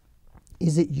retracement.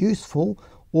 Is it useful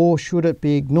or should it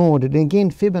be ignored? And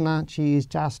again, Fibonacci is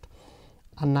just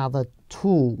another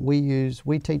tool we use.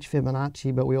 We teach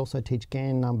Fibonacci, but we also teach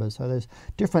Gann numbers. So there's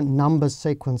different number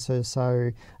sequences. So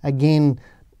again,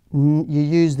 you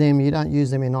use them, you don't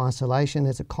use them in isolation.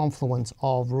 There's a confluence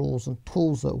of rules and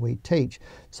tools that we teach.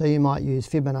 So you might use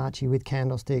Fibonacci with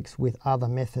candlesticks, with other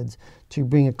methods, to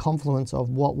bring a confluence of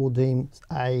what will deem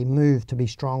a move to be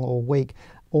strong or weak,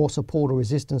 or support or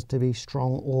resistance to be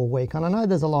strong or weak. And I know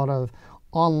there's a lot of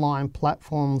online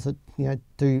platforms that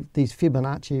do these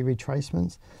Fibonacci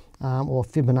retracements or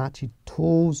Fibonacci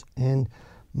tools, and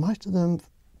most of them,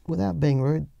 without being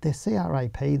rude, they're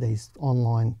CRAP, these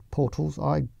online portals.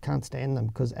 I can't stand them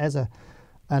because as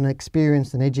an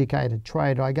experienced and educated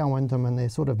trader, I go into them and they're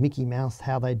sort of Mickey Mouse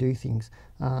how they do things,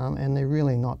 and they're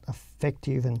really not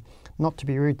effective. And not to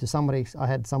be rude to somebody, I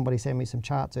had somebody send me some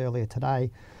charts earlier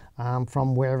today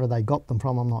from wherever they got them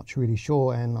from, I'm not really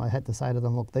sure, and I had to say to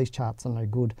them, look, these charts are no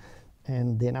good,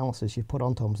 and the analysis you put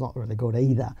onto them is not really good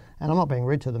either. And I'm not being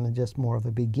rude to them, they're just more of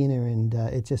a beginner, and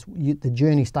it's just, the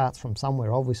journey starts from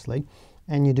somewhere, obviously,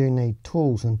 and you do need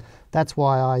tools, and that's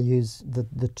why I use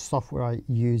the software I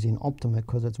use in Optima,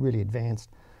 because it's really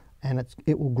advanced, and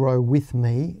it will grow with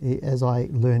me as I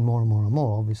learn more and more and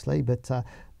more, obviously, but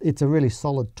it's a really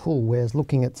solid tool, whereas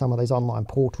looking at some of these online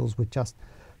portals with just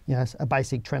a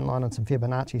basic trend line and some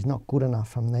Fibonacci is not good enough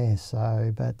from there.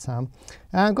 So, but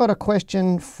I've got a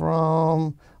question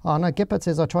from, Gephardt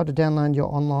says, I tried to download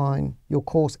your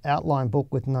course outline book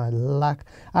with no luck.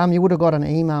 You would have got an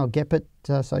email, Gephardt,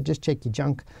 so just check your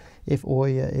junk. If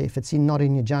it's not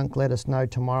in your junk, let us know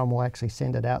tomorrow and we'll actually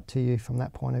send it out to you from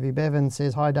that point of view. Bevan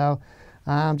says, hi Dale,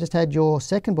 just had your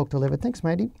second book delivered. Thanks,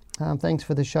 matey. Thanks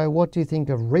for the show. What do you think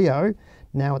of Rio?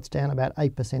 Now it's down about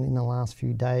 8% in the last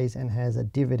few days and has a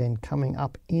dividend coming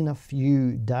up in a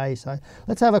few days. So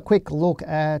let's have a quick look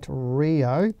at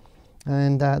Rio,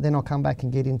 and then I'll come back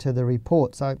and get into the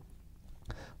report. So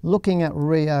looking at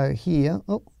Rio here,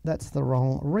 oh, that's the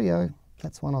wrong Rio.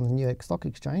 That's one on the New York Stock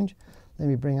Exchange. Let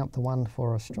me bring up the one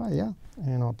for Australia,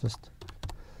 and I'll just,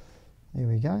 there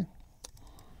we go.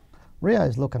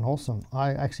 Rio's looking awesome.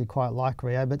 I actually quite like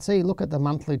Rio, but see, look at the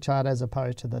monthly chart as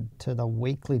opposed to the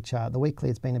weekly chart. The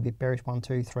weekly, it's been a bit bearish, 1,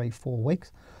 2, 3, 4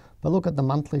 weeks. But look at the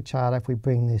monthly chart. If we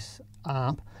bring this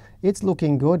up, it's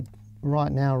looking good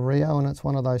right now, Rio, and it's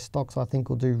one of those stocks I think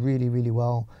will do really, really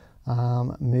well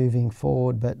moving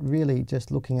forward. But really, just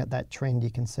looking at that trend,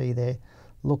 you can see there,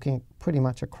 looking pretty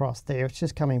much across there, it's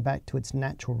just coming back to its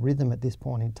natural rhythm at this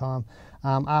point in time.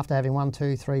 After having 1,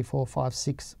 2, 3, 4, 5,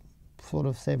 6 sort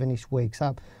of 7-ish weeks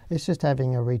up, it's just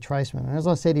having a retracement. And as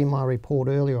I said in my report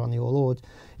earlier on the All Ords,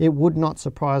 it would not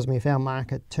surprise me if our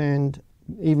market turned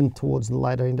even towards the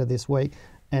later end of this week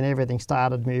and everything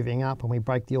started moving up and we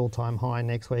break the all-time high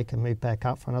next week and move back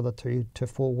up for another 2 to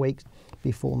 4 weeks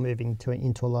before moving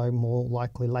into a low, more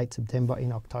likely late September,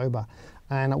 in October.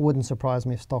 And it wouldn't surprise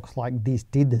me if stocks like this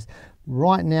did this.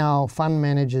 Right now, fund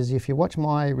managers, if you watch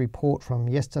my report from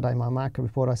yesterday, my market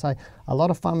report, I say a lot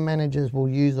of fund managers will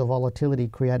use the volatility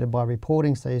created by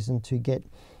reporting season to get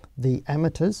the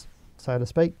amateurs, so to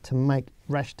speak, to make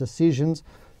rash decisions,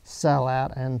 sell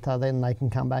out, and then they can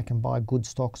come back and buy good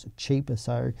stocks cheaper.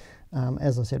 So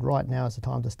as I said, right now is the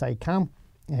time to stay calm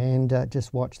and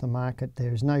just watch the market.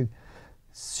 There is no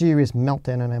serious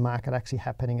meltdown in our market actually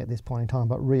happening at this point in time,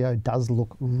 but Rio does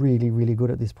look really, really good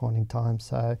at this point in time.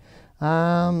 So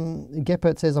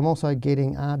Gephardt says, I'm also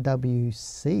getting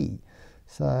RWC.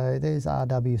 So there's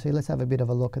RWC. Let's have a bit of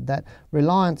a look at that.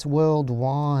 Reliance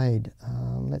Worldwide.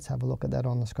 Let's have a look at that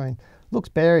on the screen. Looks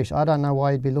bearish. I don't know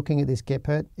why you'd be looking at this,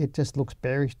 Gephardt. It just looks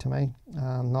bearish to me.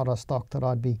 Not a stock that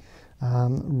I'd be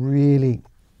really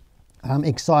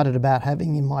excited about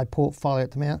having in my portfolio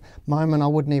at the moment. I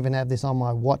wouldn't even have this on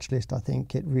my watch list. I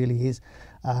think it really is.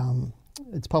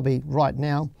 It's probably right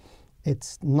now,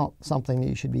 it's not something that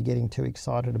you should be getting too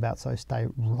excited about, so stay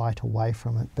right away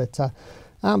from it.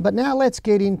 But now let's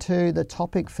get into the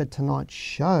topic for tonight's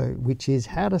show, which is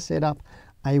how to set up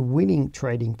a winning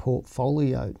trading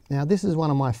portfolio. Now, this is one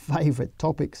of my favorite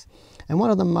topics and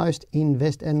one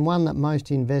that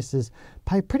most investors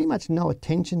pay pretty much no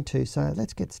attention to. So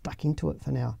let's get stuck into it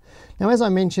for now. Now, as I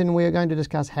mentioned, we are going to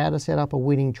discuss how to set up a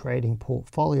winning trading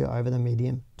portfolio over the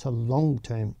medium to long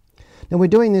term. Now, we're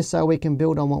doing this so we can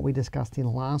build on what we discussed in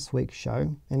last week's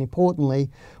show. And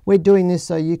importantly, we're doing this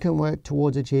so you can work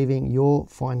towards achieving your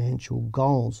financial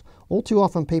goals. All too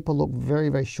often, people look very,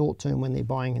 very short term when they're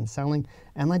buying and selling,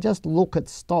 and they just look at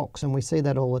stocks. And we see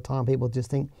that all the time. People just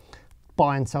think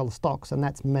buy and sell the stocks, and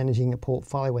that's managing a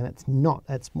portfolio when it's not.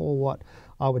 That's more what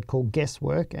I would call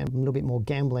guesswork and a little bit more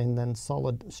gambling than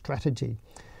solid strategy.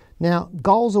 Now,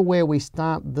 goals are where we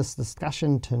start this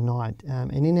discussion tonight.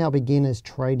 And in our Beginners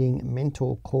Trading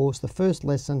Mentor course, the first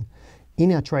lesson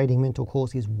in our Trading Mentor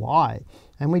course is why.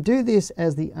 And we do this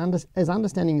as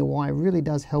understanding your why really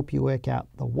does help you work out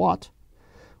the what,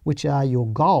 which are your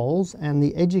goals, and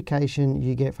the education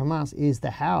you get from us is the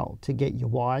how to get your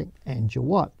why and your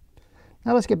what.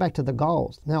 Now let's get back to the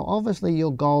goals. Now, obviously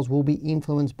your goals will be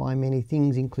influenced by many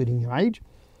things, including your age,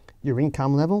 your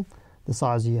income level, the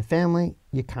size of your family,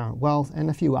 your current wealth, and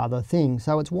a few other things.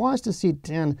 So it's wise to sit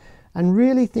down and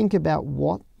really think about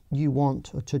what you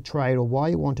want to trade or why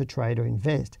you want to trade or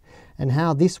invest and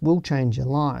how this will change your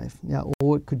life. Now,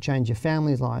 or it could change your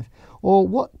family's life. Or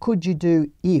what could you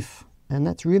do if? And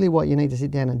that's really what you need to sit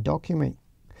down and document.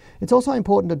 It's also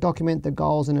important to document the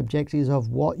goals and objectives of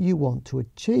what you want to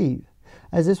achieve,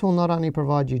 as this will not only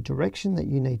provide you direction that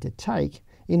you need to take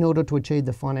in order to achieve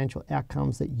the financial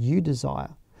outcomes that you desire.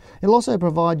 It'll also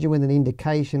provide you with an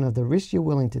indication of the risk you're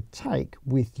willing to take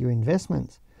with your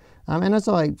investments. And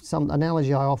some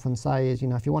analogy I often say is,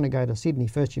 if you want to go to Sydney,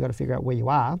 first you've got to figure out where you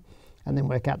are and then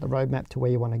work out the roadmap to where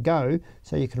you want to go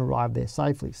so you can arrive there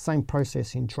safely. Same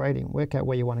process in trading. Work out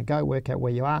where you want to go, work out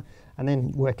where you are, and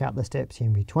then work out the steps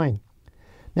in between.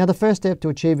 Now, the first step to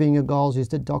achieving your goals is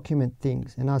to document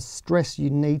things. And I stress you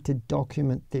need to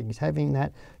document things. Having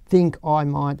that think I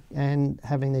might and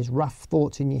having these rough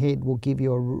thoughts in your head will give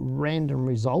you a random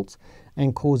results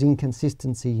and cause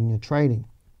inconsistency in your trading.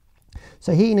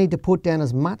 So here you need to put down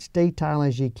as much detail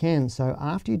as you can. So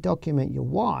after you document your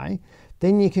why,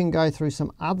 then you can go through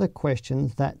some other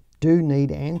questions that do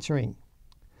need answering.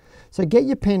 So get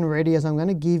your pen ready, as I'm going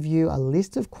to give you a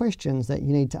list of questions that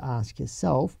you need to ask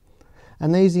yourself.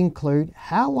 And these include,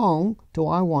 how long do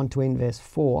I want to invest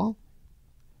for?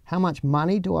 How much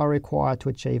money do I require to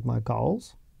achieve my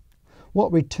goals?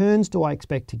 What returns do I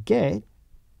expect to get?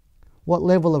 What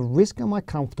level of risk am I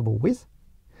comfortable with?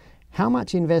 How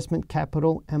much investment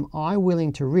capital am I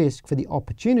willing to risk for the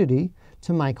opportunity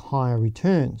to make higher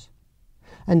returns?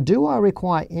 And do I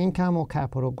require income or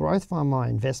capital growth from my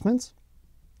investments?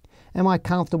 Am I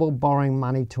comfortable borrowing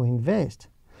money to invest?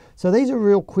 So these are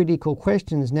real critical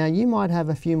questions. Now, you might have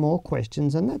a few more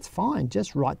questions, and that's fine.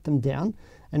 Just write them down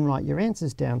and write your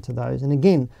answers down to those. And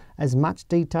again, as much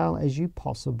detail as you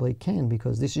possibly can,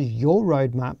 because this is your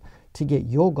roadmap to get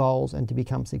your goals and to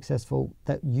become successful,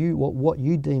 what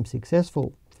you deem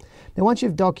successful. Now, once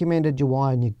you've documented your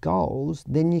why and your goals,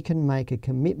 then you can make a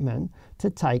commitment to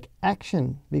take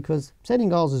action, because setting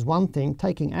goals is one thing,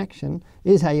 taking action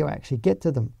is how you actually get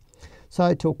to them.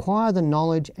 So to acquire the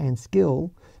knowledge and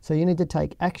skill, so you need to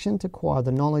take action to acquire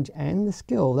the knowledge and the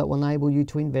skill that will enable you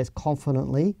to invest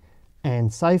confidently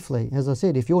and safely. As I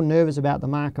said, if you're nervous about the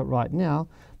market right now,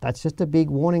 that's just a big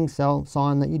warning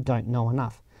sign that you don't know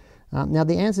enough. Now,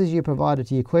 the answers you provided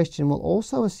to your question will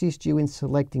also assist you in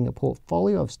selecting a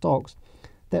portfolio of stocks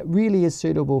that really is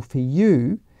suitable for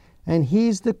you. And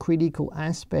here's the critical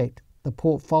aspect, the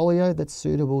portfolio that's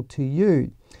suitable to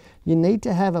you. You need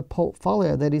to have a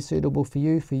portfolio that is suitable for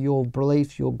you, for your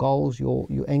beliefs, your goals,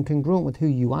 and congruent with who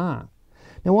you are.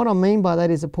 Now, what I mean by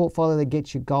that is a portfolio that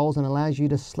gets your goals and allows you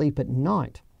to sleep at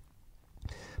night.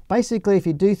 Basically, if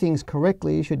you do things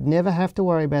correctly, you should never have to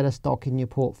worry about a stock in your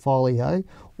portfolio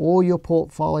or your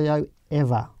portfolio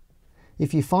ever.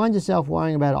 If you find yourself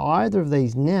worrying about either of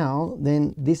these now,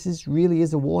 then this really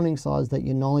is a warning sign that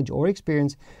your knowledge or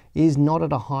experience is not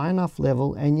at a high enough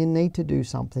level and you need to do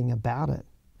something about it.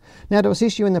 Now, to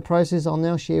assist you in the process, I'll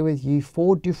now share with you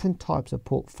 4 different types of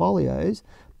portfolios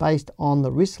based on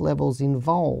the risk levels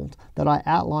involved that I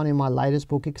outline in my latest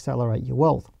book, Accelerate Your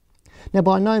Wealth. Now,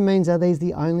 by no means are these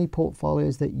the only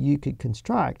portfolios that you could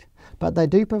construct, but they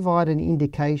do provide an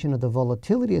indication of the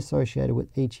volatility associated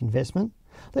with each investment.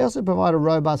 They also provide a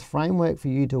robust framework for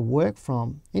you to work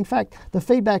from. In fact, the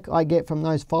feedback I get from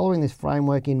those following this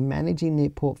framework in managing their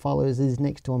portfolios is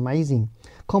next to amazing.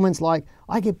 Comments like,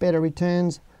 I get better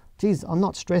returns, geez, I'm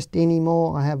not stressed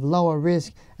anymore, I have lower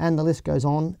risk, and the list goes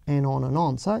on and on and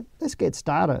on. So let's get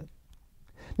started.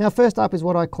 Now, first up is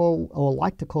what I call, or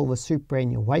like to call, the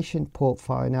superannuation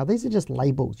portfolio. Now, these are just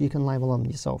labels. You can label them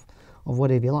yourself of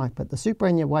whatever you like, but the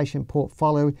superannuation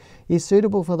portfolio is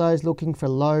suitable for those looking for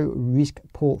low risk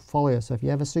portfolio. So if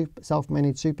you have a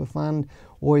self-managed super fund,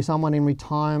 or you're someone in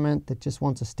retirement that just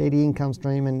wants a steady income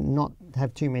stream and not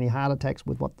have too many heart attacks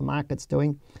with what the market's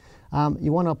doing,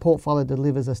 you want a portfolio that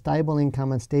delivers a stable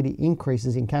income and steady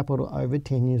increases in capital over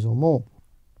 10 years or more.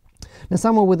 Now,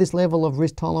 someone with this level of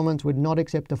risk tolerance would not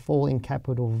accept a fall in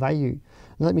capital value.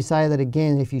 And let me say that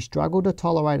again, if you struggle to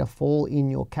tolerate a fall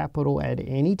in your capital at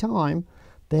any time,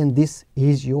 then this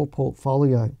is your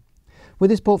portfolio. With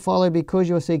this portfolio, because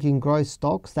you're seeking growth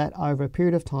stocks that over a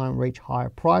period of time reach higher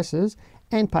prices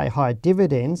and pay higher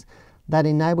dividends, that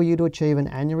enable you to achieve an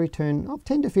annual return of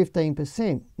 10 to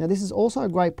 15%. Now, this is also a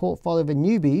great portfolio for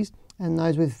newbies and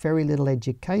those with very little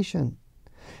education.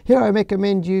 Here I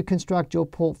recommend you construct your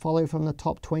portfolio from the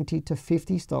top 20 to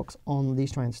 50 stocks on the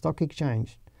Australian Stock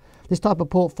Exchange. This type of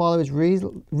portfolio is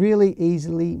really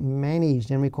easily managed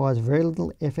and requires very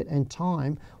little effort and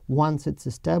time once it's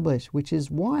established, which is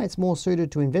why it's more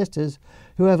suited to investors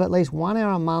who have at least 1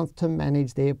 hour a month to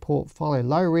manage their portfolio.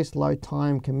 Low risk, low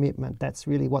time commitment. That's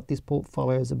really what this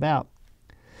portfolio is about.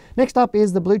 Next up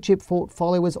is the blue chip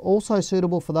portfolio, is also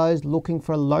suitable for those looking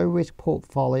for a low risk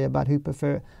portfolio but who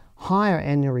prefer higher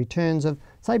annual returns of,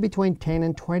 say, between 10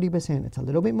 and 20%. It's a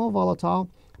little bit more volatile,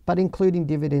 but including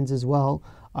dividends as well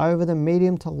over the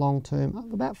medium to long term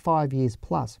of about 5 years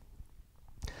plus.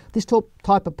 This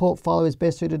type of portfolio is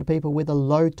best suited to people with a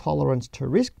low tolerance to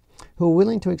risk, who are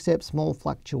willing to accept small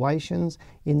fluctuations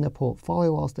in the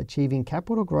portfolio whilst achieving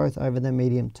capital growth over the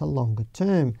medium to longer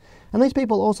term. And these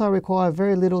people also require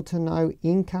very little to no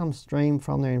income stream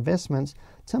from their investments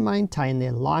to maintain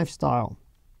their lifestyle.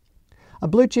 A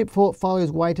blue chip portfolio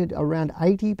is weighted around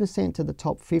 80% to the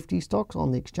top 50 stocks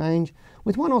on the exchange,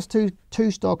 with one or two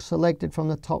stocks selected from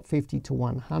the top 50 to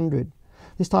 100.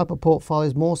 This type of portfolio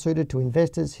is more suited to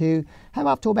investors who have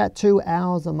up to about 2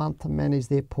 hours a month to manage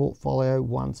their portfolio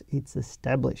once it's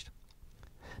established.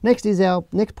 Next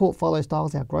portfolio style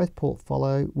is our growth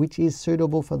portfolio, which is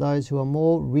suitable for those who are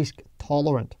more risk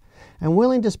tolerant and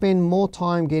willing to spend more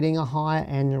time getting a higher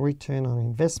annual return on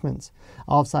investments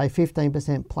of, say,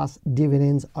 15% plus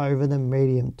dividends over the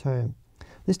medium term.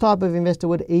 This type of investor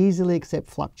would easily accept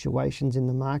fluctuations in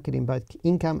the market in both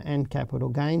income and capital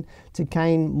gain to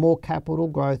gain more capital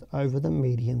growth over the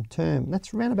medium term.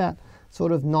 That's around about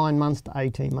sort of 9 months to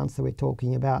 18 months that we're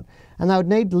talking about. And they would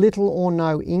need little or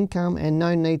no income and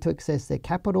no need to access their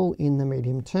capital in the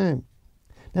medium term.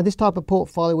 Now, this type of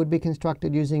portfolio would be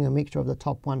constructed using a mixture of the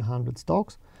top 100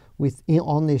 stocks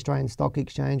on the Australian Stock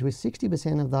Exchange, with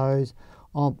 60% of those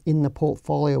in the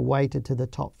portfolio weighted to the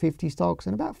top 50 stocks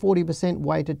and about 40%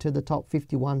 weighted to the top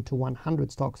 51 to 100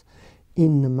 stocks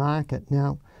in the market.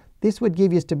 Now, this would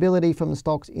give you stability from the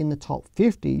stocks in the top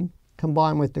 50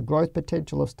 combined with the growth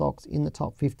potential of stocks in the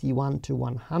top 51 to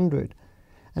 100.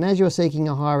 And as you're seeking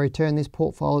a higher return, this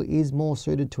portfolio is more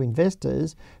suited to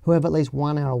investors who have at least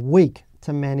 1 hour a week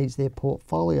to manage their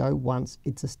portfolio once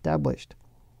it's established.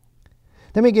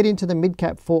 Then we get into the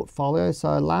mid-cap portfolio.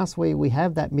 So last week we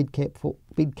have that mid-cap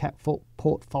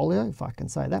portfolio, if I can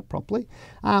say that properly,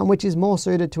 which is more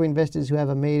suited to investors who have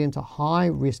a medium to high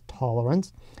risk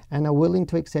tolerance and are willing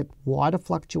to accept wider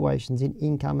fluctuations in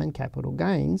income and capital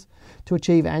gains to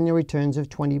achieve annual returns of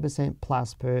 20%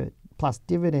 plus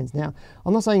dividends. Now,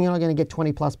 I'm not saying you're not going to get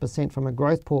 20+% from a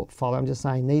growth portfolio. I'm just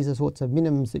saying these are sorts of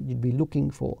minimums that you'd be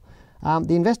looking for.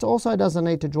 The investor also doesn't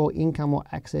need to draw income or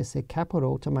access their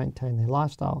capital to maintain their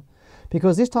lifestyle.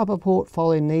 Because this type of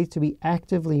portfolio needs to be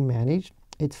actively managed,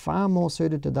 it's far more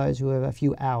suited to those who have a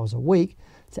few hours a week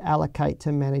to allocate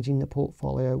to managing the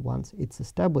portfolio once it's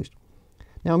established.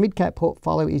 Now, a mid-cap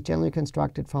portfolio is generally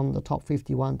constructed from the top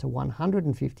 51 to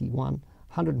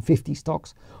 150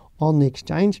 stocks on the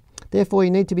exchange. Therefore, you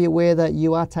need to be aware that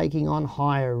you are taking on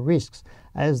higher risks,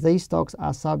 as these stocks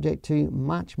are subject to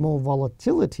much more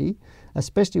volatility,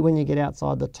 especially when you get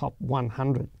outside the top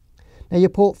 100. Now, your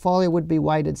portfolio would be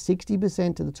weighted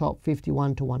 60% to the top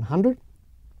 51 to 100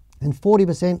 and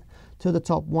 40% to the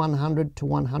top 100 to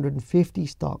 150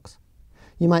 stocks.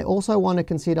 You may also want to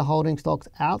consider holding stocks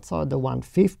outside the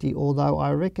 150, although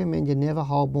I recommend you never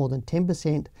hold more than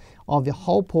 10% of your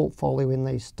whole portfolio in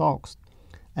these stocks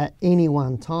at any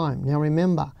one time. Now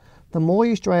remember, the more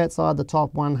you stray outside the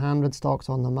top 100 stocks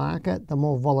on the market, the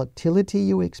more volatility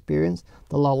you experience,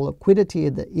 the lower liquidity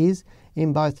there is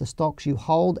in both the stocks you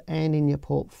hold and in your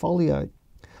portfolio.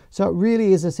 So it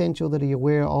really is essential that you're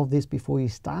aware of this before you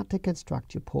start to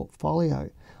construct your portfolio.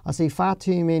 I see far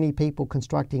too many people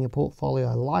constructing a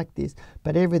portfolio like this,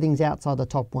 but everything's outside the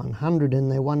top 100 and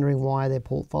they're wondering why their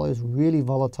portfolio is really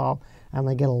volatile and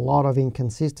they get a lot of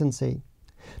inconsistency.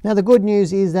 Now the good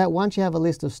news is that once you have a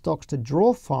list of stocks to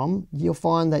draw from, you'll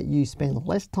find that you spend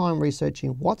less time researching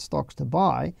what stocks to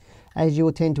buy, as you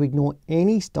will tend to ignore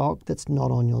any stock that's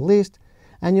not on your list,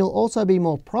 and you'll also be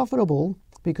more profitable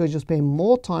because you'll spend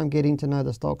more time getting to know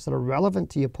the stocks that are relevant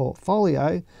to your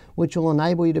portfolio, which will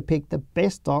enable you to pick the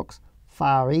best stocks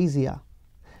far easier.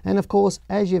 And of course,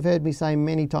 as you've heard me say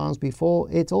many times before,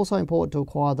 it's also important to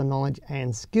acquire the knowledge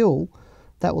and skill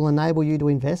that will enable you to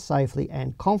invest safely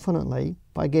and confidently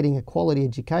by getting a quality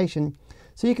education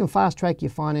so you can fast track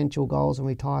your financial goals and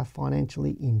retire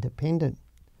financially independent.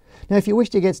 Now, if you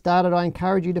wish to get started, I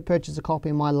encourage you to purchase a copy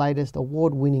of my latest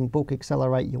award-winning book,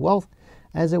 Accelerate Your Wealth,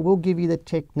 as it will give you the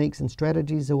techniques and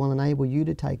strategies that will enable you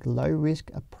to take a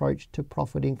low-risk approach to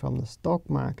profiting from the stock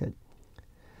market.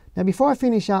 Now, before I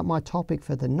finish up my topic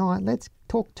for the night, let's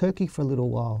talk turkey for a little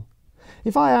while.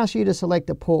 If I ask you to select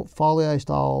a portfolio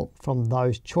style from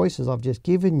those choices I've just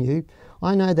given you,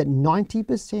 I know that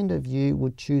 90% of you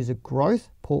would choose a growth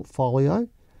portfolio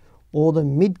or the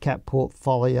mid-cap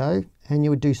portfolio, and you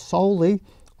would do solely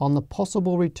on the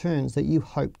possible returns that you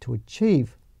hope to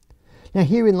achieve. Now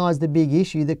herein lies the big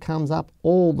issue that comes up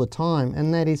all the time,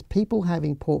 and that is people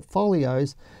having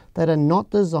portfolios that are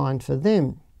not designed for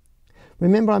them.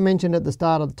 Remember I mentioned at the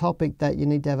start of the topic that you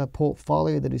need to have a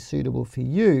portfolio that is suitable for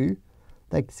you,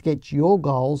 that gets your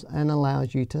goals and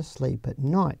allows you to sleep at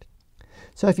night.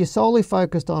 So if you're solely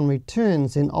focused on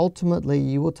returns, then ultimately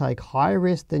you will take higher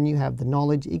risk than you have the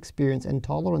knowledge, experience and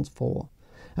tolerance for.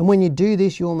 And when you do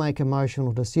this, you'll make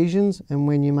emotional decisions, and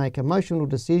when you make emotional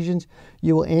decisions,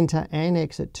 you will enter and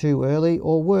exit too early,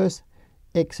 or worse,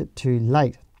 exit too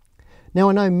late. Now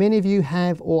I know many of you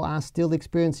have or are still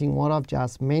experiencing what I've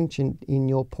just mentioned in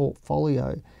your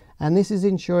portfolio, and this is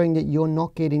ensuring that you're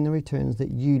not getting the returns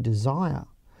that you desire.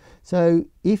 So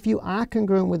if you are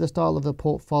congruent with the style of the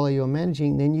portfolio you're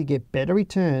managing, then you get better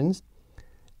returns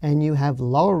and you have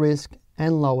lower risk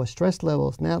and lower stress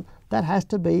levels. Now that has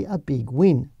to be a big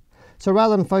win. So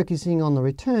rather than focusing on the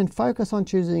return, focus on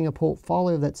choosing a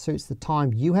portfolio that suits the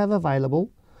time you have available,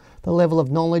 the level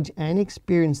of knowledge and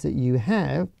experience that you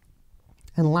have,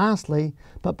 and lastly,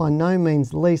 but by no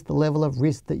means least, the level of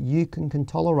risk that you can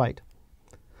tolerate.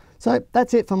 So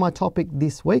that's it for my topic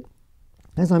this week.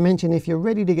 As I mentioned, if you're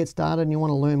ready to get started and you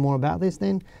want to learn more about this,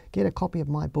 then get a copy of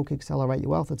my book, Accelerate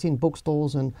Your Wealth. It's in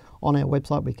bookstores and on our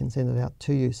website. We can send it out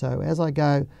to you. So as I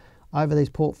go over these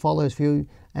portfolios for you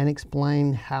and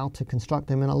explain how to construct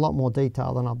them in a lot more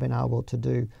detail than I've been able to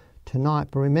do tonight.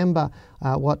 But remember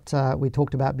what we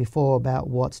talked about before about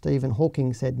what Stephen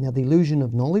Hawking said. Now, the illusion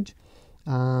of knowledge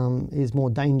is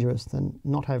more dangerous than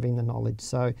not having the knowledge.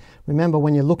 So remember,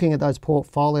 when you're looking at those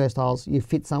portfolio styles, you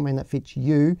fit something that fits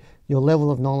you, your level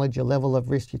of knowledge, your level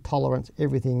of risk, your tolerance,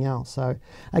 everything else. So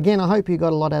again, I hope you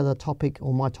got a lot out of the topic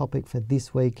or my topic for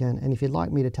this week. And if you'd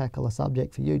like me to tackle a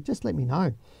subject for you, just let me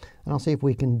know and I'll see if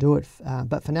we can do it.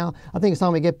 But for now, I think it's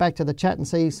time we get back to the chat and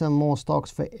see some more stocks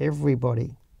for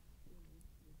everybody.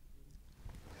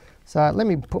 So let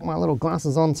me put my little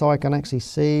glasses on so I can actually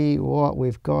see what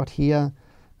we've got here.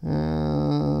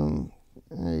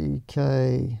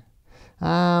 Okay.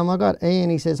 I got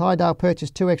Ian. He says, "Hi Dale,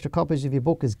 purchased 2 extra copies of your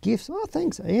book as gifts." Oh,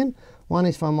 thanks, Ian. One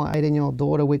is from my 18-year-old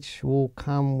daughter, which will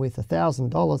come with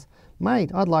 $1,000.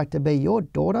 Mate, I'd like to be your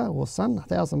daughter or son,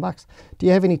 $1,000. Do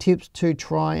you have any tips to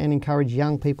try and encourage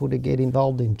young people to get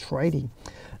involved in trading?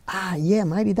 Yeah,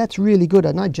 maybe that's really good.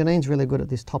 I know Janine's really good at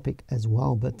this topic as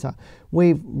well, but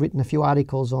we've written a few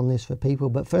articles on this for people.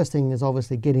 But first thing is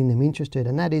obviously getting them interested,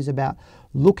 and that is about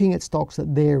looking at stocks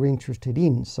that they're interested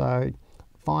in. So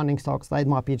finding stocks, they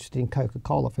might be interested in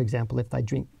Coca-Cola, for example, if they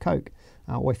drink Coke,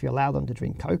 or if you allow them to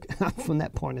drink Coke from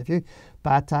that point of view.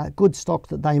 But good stocks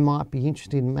that they might be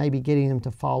interested in, maybe getting them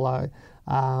to follow,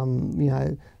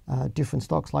 different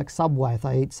stocks like Subway, if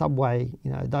they eat Subway,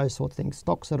 those sort of things.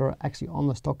 Stocks that are actually on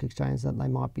the stock exchange that they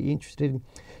might be interested in.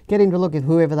 Getting to look at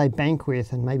whoever they bank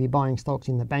with and maybe buying stocks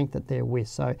in the bank that they're with.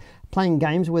 So playing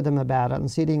games with them about it and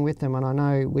sitting with them. And I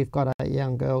know we've got a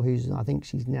young girl who's, I think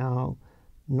she's now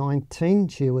 19.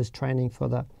 She was training for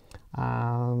the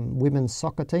women's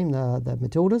soccer team, the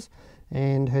Matildas,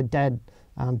 and her dad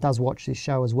does watch this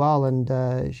show as well. And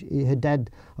her dad,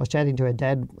 I was chatting to her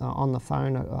dad on the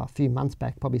phone a few months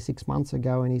back, probably 6 months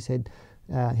ago, and he said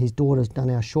his daughter's done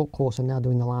our short course and now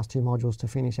doing the last 2 modules to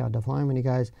finish our diploma. And he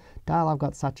goes, Dale, I've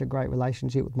got such a great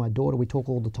relationship with my daughter. We talk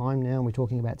all the time now and we're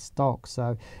talking about stocks.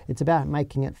 So it's about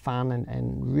making it fun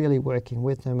and really working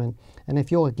with them. And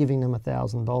if you're giving them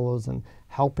 $1,000 and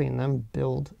helping them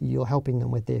build, you're helping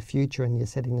them with their future and you're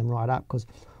setting them right up. Because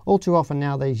all too often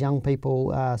now these young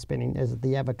people are spending as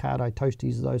the avocado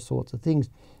toasties, those sorts of things,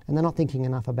 and they're not thinking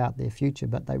enough about their future,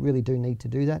 but they really do need to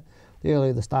do that. The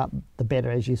earlier the start, the better,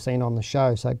 as you've seen on the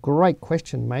show. So great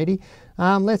question, matey.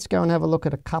 Let's go and have a look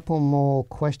at a couple more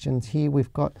questions here.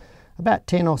 We've got about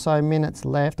 10 or so minutes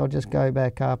left. I'll just go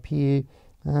back up here.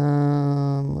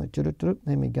 Let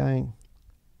me go.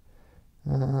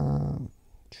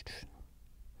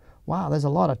 Wow, there's a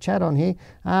lot of chat on here.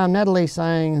 Natalie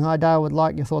saying, hi Dale, would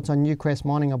like your thoughts on Newcrest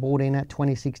Mining. I bought in at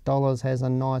 $26, has a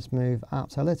nice move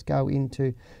up. So let's go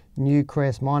into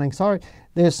Newcrest Mining. Sorry,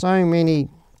 there's so many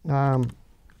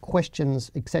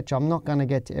questions, etc. I'm not going to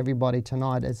get to everybody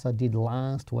tonight as I did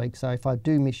last week. So if I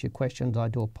do miss your questions, I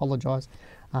do apologise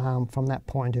from that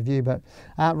point of view. But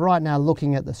right now,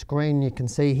 looking at the screen, you can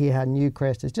see here how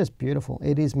Newcrest is just beautiful.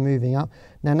 It is moving up.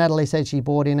 Now, Natalie said she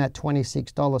bought in at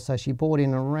 $26, so she bought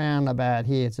in around about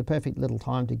here. It's a perfect little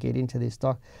time to get into this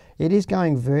stock. It is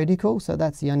going vertical, so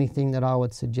that's the only thing that I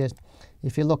would suggest.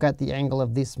 If you look at the angle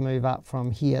of this move up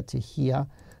from here to here,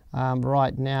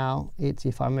 right now,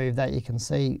 if I move that, you can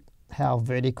see how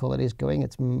vertical it is going.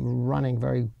 It's running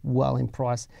very well in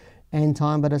price and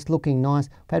time, but it's looking nice.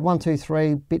 We've had 1, 2,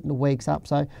 3 bit of weeks up.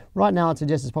 So right now I'd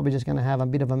suggest it's probably just going to have a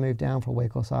bit of a move down for a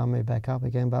week or so and move back up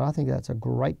again. But I think that's a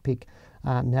great pick.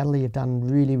 Natalie, you've done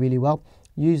really, really well.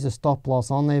 Use the stop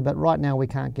loss on there, but right now we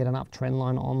can't get an uptrend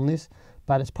line on this,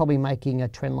 but it's probably making a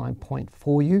trend line point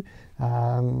for you.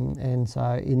 And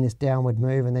so in this downward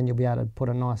move, and then you'll be able to put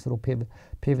a nice little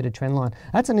pivoted trend line.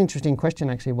 That's an interesting question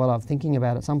actually while I'm thinking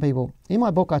about it. Some people, in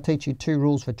my book I teach you 2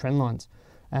 rules for trend lines.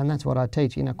 And that's what I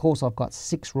teach. In a course, I've got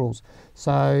 6 rules.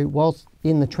 So whilst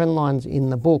in the trend lines in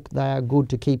the book, they are good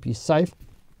to keep you safe,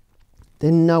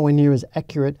 they're nowhere near as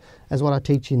accurate as what I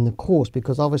teach in the course,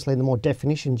 because obviously the more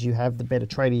definitions you have, the better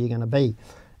trader you're going to be.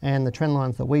 And the trend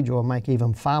lines that we draw make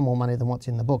even far more money than what's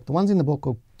in the book. The ones in the book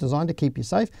are designed to keep you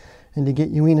safe and to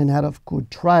get you in and out of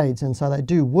good trades. And so they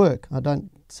do work. I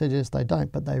don't suggest they don't,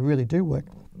 but they really do work.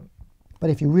 But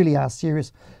if you really are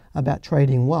serious about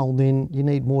trading well, then you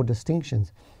need more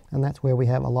distinctions. And that's where we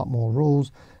have a lot more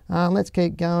rules. Let's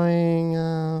keep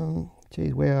going.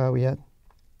 Geez, where are we at?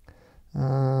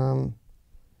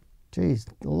 Geez,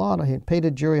 a lot of here. Peter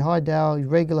Jury, hi Dale,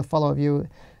 regular follower of you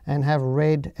and have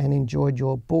read and enjoyed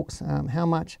your books. How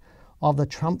much of the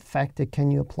Trump factor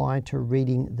can you apply to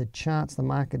reading the charts? The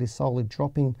market is solely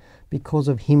dropping because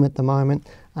of him at the moment.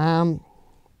 I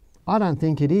don't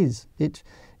think it is. It's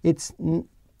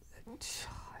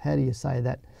how do you say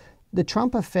that? The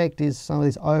Trump effect is some of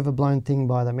this overblown thing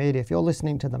by the media. If you're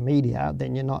listening to the media,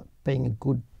 then you're not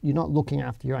looking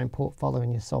after your own portfolio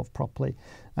and yourself properly.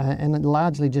 And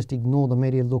largely just ignore the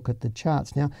media, look at the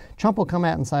charts. Now, Trump will come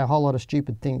out and say a whole lot of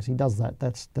stupid things. He does that.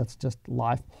 That's just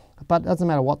life. But it doesn't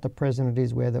matter what the president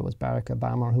is, whether it was Barack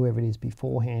Obama or whoever it is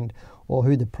beforehand, or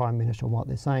who the prime minister or what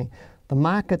they're saying. The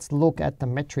markets look at the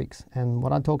metrics, and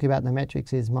what I'm talking about in the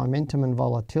metrics is momentum and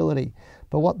volatility.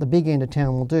 But what the big end of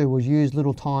town will do is use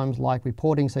little times like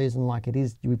reporting season, like it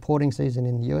is reporting season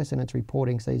in the US and it's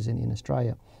reporting season in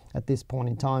Australia at this point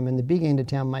in time. And the big end of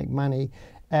town make money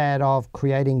out of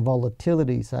creating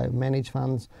volatility. So managed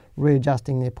funds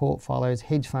readjusting their portfolios,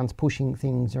 hedge funds pushing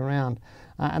things around.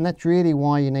 And that's really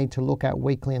why you need to look at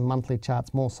weekly and monthly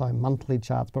charts, more so monthly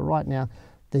charts. But right now,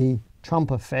 the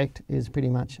Trump effect is pretty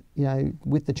much,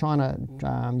 with the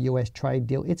China-US trade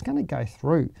deal, it's going to go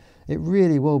through. It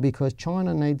really will, because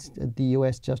China needs the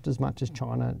US just as much as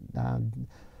China.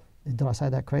 Did I say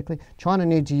that correctly? China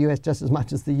needs the US just as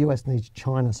much as the US needs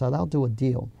China, so they'll do a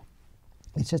deal.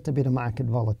 It's just a bit of market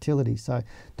volatility, so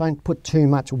don't put too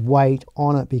much weight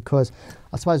on it, because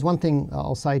I suppose one thing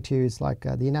I'll say to you is like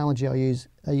the analogy I use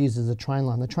as a train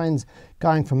line. The train's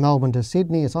going from Melbourne to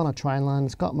Sydney. It's on a train line.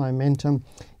 It's got momentum.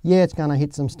 Yeah, it's going to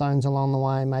hit some stones along the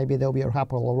way. Maybe there'll be a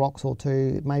couple of rocks or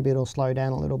two. Maybe it'll slow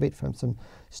down a little bit from some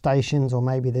stations, or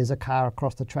maybe there's a car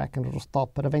across the track and it'll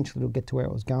stop, but eventually it'll get to where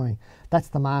it was going. That's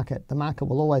the market. The market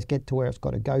will always get to where it's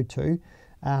got to go to.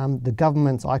 The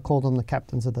governments, I call them the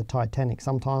captains of the Titanic.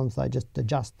 Sometimes they just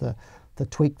adjust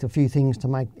tweak a few things to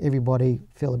make everybody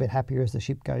feel a bit happier as the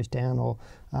ship goes down, or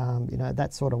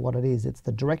that's sort of what it is. It's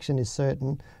the direction is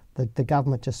certain. The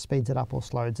government just speeds it up or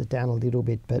slows it down a little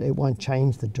bit, but it won't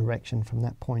change the direction from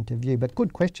that point of view. But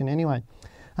good question anyway.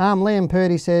 Liam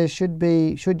Purdy says,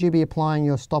 should you be applying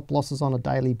your stop losses on a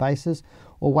daily basis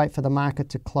or wait for the market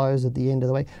to close at the end of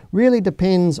the week? Really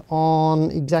depends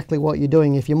on exactly what you're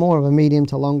doing. If you're more of a medium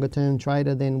to longer term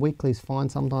trader, then weekly's fine,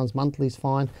 sometimes monthly's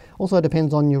fine. Also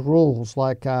depends on your rules.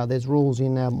 Like there's rules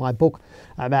in my book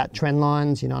about trend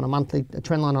lines. On a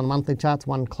trend line on a monthly chart,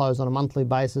 one close on a monthly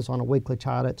basis. On a weekly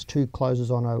chart, it's two closes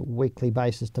on a weekly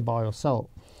basis to buy or sell.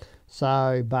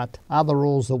 So, but other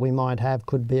rules that we might have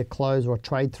could be a close or a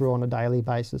trade through on a daily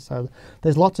basis. So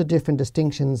there's lots of different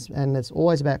distinctions, and it's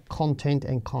always about content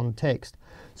and context.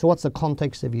 So what's the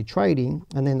context of your trading,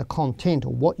 and then the content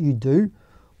or what you do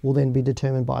will then be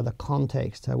determined by the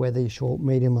context, so whether you're short,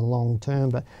 medium and long term.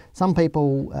 But some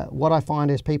people, what I find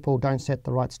is people don't set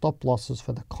the right stop losses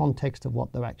for the context of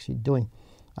what they're actually doing.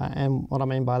 And what I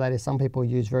mean by that is some people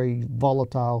use very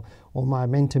volatile or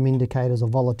momentum indicators or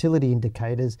volatility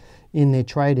indicators in their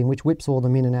trading, which whipsaw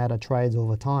them in and out of trades all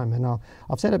the time. And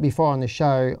I've said it before on the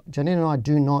show, Janine and I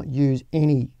do not use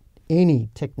any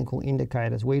technical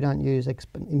indicators. We don't use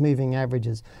moving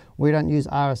averages. We don't use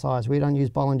RSIs. We don't use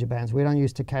Bollinger Bands. We don't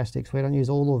use stochastics. We don't use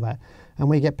all of that. And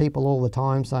we get people all the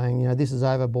time saying, this is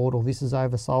overbought or this is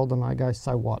oversold. And I go,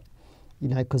 so what?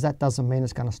 Because that doesn't mean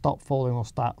it's going to stop falling or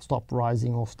stop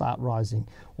rising or start rising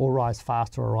or rise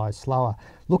faster or rise slower.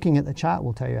 Looking at the chart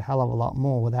will tell you a hell of a lot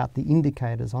more without the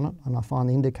indicators on it, and I find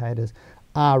the indicators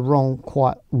are wrong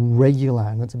quite regular,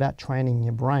 and it's about training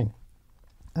your brain.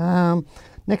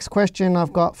 Next question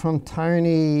I've got from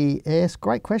Tony S.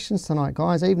 Great questions tonight,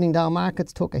 guys. Eveningdale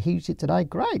markets took a huge hit today.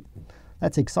 Great.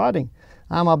 That's exciting.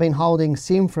 I've been holding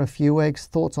SIM for a few weeks.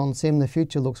 Thoughts on SIM? The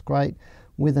future looks great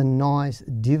with a nice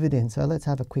dividend. So let's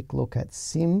have a quick look at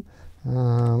SIM.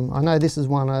 I know this is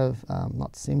one of,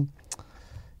 not SIM.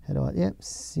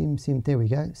 SIM, there we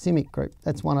go. CIMIC Group.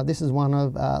 This is one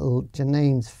of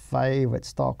Janine's favourite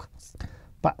stocks,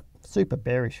 but super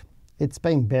bearish. It's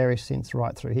been bearish since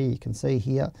right through here. You can see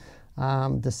here,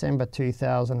 December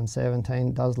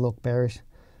 2017 does look bearish.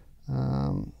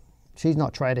 She's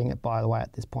not trading it, by the way,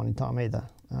 at this point in time either.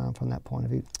 From that point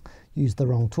of view, use the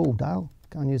wrong tool, Dale.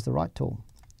 Go and use the right tool.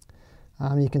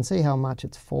 You can see how much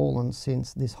it's fallen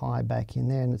since this high back in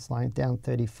there, and it's like down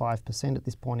 35% at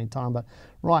this point in time. But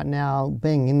right now,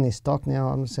 being in this stock now,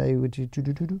 I'm going to say,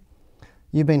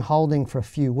 you've been holding for a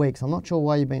few weeks. I'm not sure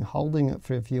why you've been holding it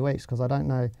for a few weeks, because I don't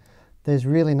know. There's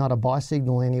really not a buy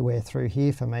signal anywhere through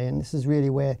here for me, and this is really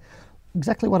where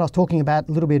exactly what I was talking about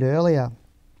a little bit earlier.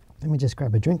 Let me just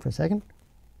grab a drink for a second.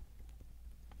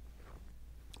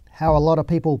 How a lot of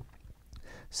people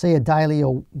see a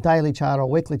daily chart or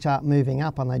weekly chart moving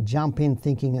up and they jump in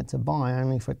thinking it's a buy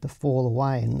only for it to fall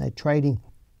away, and they're trading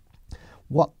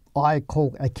what I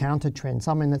call a counter trend,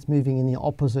 something that's moving in the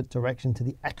opposite direction to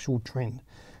the actual trend.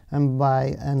 And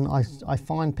I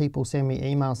find people send me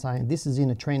emails saying this is in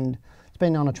a trend, it's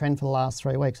been on a trend for the last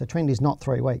 3 weeks. The trend is not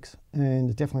 3 weeks, and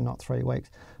it's definitely not 3 weeks.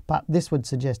 But this would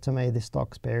suggest to me this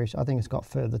stock's bearish. I think it's got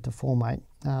further to fall, mate.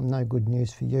 No good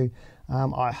news for you.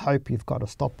 I hope you've got a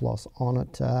stop loss on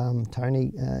it,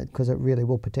 Tony, because it really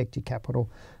will protect your capital.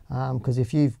 Because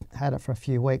if you've had it for a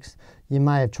few weeks, you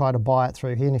may have tried to buy it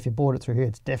through here, and if you bought it through here,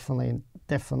 it's definitely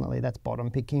that's bottom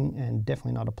picking, and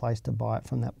definitely not a place to buy it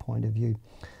from that point of view.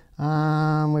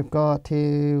 We've got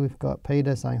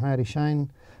Peter saying, howdy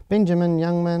Shane. Benjamin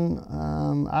Youngman,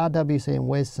 RWC and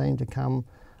Wes seem to come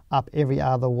up every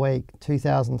other week,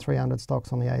 2,300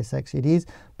 stocks on the ASX. It is,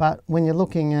 but when you're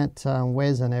looking at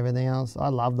Wes and everything else, I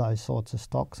love those sorts of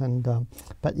stocks, and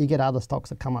but you get other stocks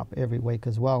that come up every week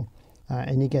as well,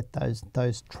 and you get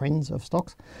those trends of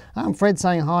stocks. Fred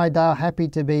saying, hi Dale, happy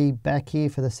to be back here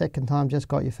for the second time. Just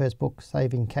got your first book,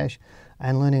 Saving Cash,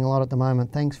 and learning a lot at the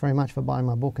moment. Thanks very much for buying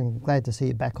my book, and glad to see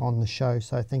you back on the show,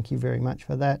 so thank you very much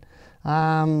for that.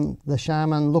 The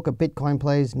Shaman, look at Bitcoin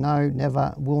please. No,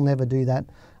 never, we'll never do that.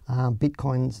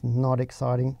 Bitcoin's not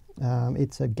exciting.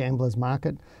 It's a gambler's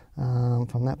market.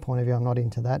 From that point of view, I'm not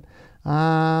into that.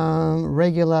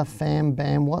 Regular fam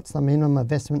bam, what's the minimum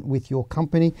investment with your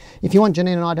company? If you want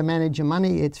Janine and I to manage your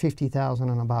money, it's 50,000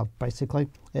 and above, basically.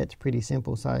 It's pretty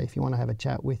simple. So if you want to have a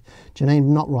chat with Janine,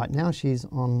 not right now, she's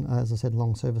on, as I said,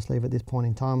 long service leave at this point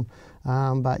in time.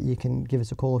 But you can give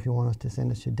us a call if you want us to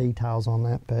send us your details on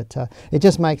that. But it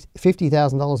just makes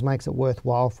 $50,000 makes it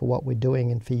worthwhile for what we're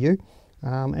doing and for you.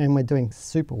 And we're doing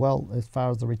super well as far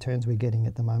as the returns we're getting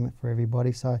at the moment for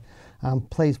everybody. So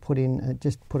please put in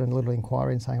a little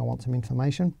inquiry and saying I want some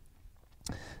information.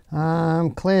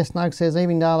 Claire Snoke says,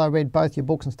 Evendale, I read both your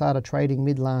books and started trading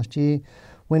mid last year.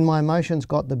 When my emotions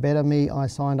got the better of me, I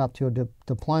signed up to your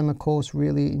diploma course,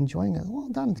 really enjoying it. Well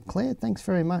done, Claire. Thanks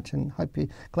very much, and hope you're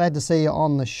glad to see you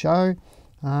on the show.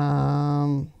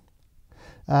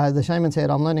 The shaman said,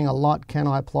 I'm learning a lot. Can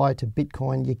I apply to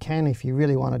Bitcoin? You can if you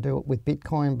really want to do it with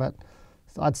Bitcoin, but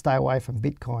I'd stay away from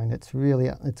Bitcoin.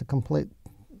 It's a complete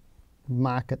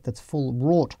market that's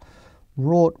wrought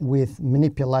with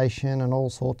manipulation and all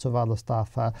sorts of other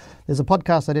stuff. There's a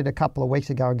podcast I did a couple of weeks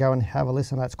ago. Go and have a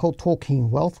listen to it. It's called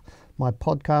Talking Wealth. My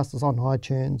podcast is on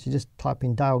iTunes. You just type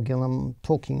in Dale Gillham,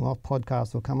 Talking Wealth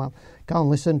podcast will come up. Go and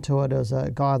listen to it. As a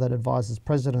guy that advises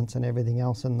presidents and everything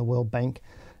else in the World Bank.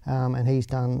 And he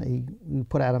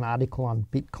put out an article on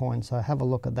Bitcoin. So have a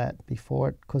look at that before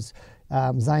it, because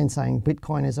Zane's saying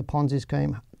Bitcoin is a Ponzi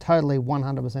scheme. Totally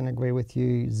 100% agree with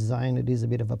you, Zane. It is a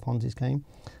bit of a Ponzi scheme.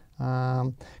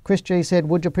 Chris G said,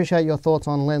 would you appreciate your thoughts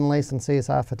on Lendlease and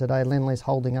CSR for today? Lendlease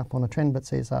holding up on a trend, but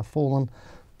CSR fallen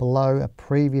below a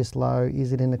previous low.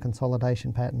 Is it in a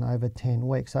consolidation pattern over 10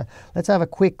 weeks? So let's have a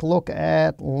quick look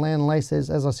at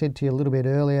Lendlease. As I said to you a little bit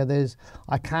earlier,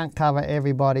 I can't cover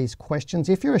everybody's questions.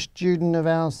 If you're a student of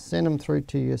ours, send them through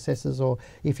to your assessors, or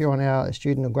if you're on our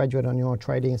student or graduate on your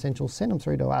Trading Essentials, send them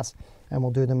through to us and we'll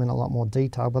do them in a lot more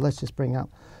detail. But let's just bring up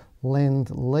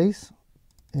Lendlease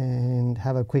and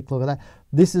have a quick look at that.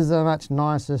 This is a much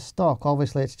nicer stock.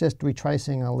 Obviously, it's just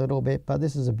retracing a little bit, but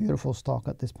this is a beautiful stock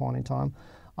at this point in time.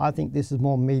 I think this is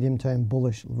more medium-term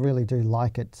bullish. Really do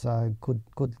like it. So good.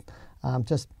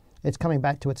 It's coming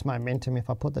back to its momentum. If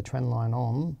I put the trend line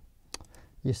on,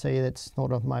 you see it's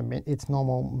sort of its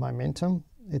normal momentum.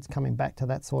 It's coming back to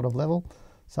that sort of level.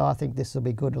 So I think this will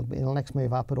be good. In the next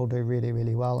move up, it'll do really,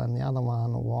 really well. And the other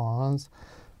one was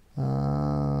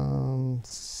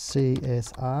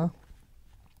CSR.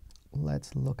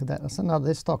 Let's look at that.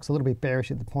 This stock's a little bit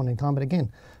bearish at the point in time, but again,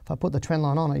 if I put the trend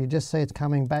line on it, you just see it's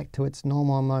coming back to its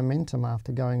normal momentum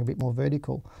after going a bit more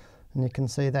vertical, and you can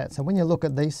see that. So when you look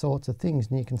at these sorts of things,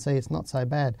 and you can see it's not so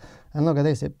bad. And look at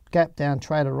this, it gapped down,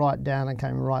 traded right down, and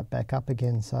came right back up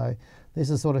again. So this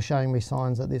is sort of showing me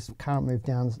signs that this current move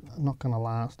down is not going to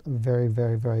last very,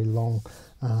 very, very long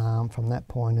from that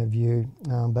point of view.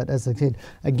 But as I said,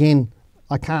 again,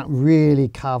 I can't really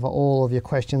cover all of your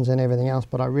questions and everything else,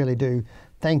 but I really do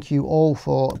thank you all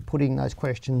for putting those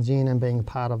questions in and being a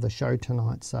part of the show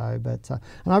tonight. And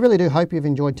I really do hope you've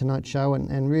enjoyed tonight's show,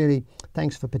 and really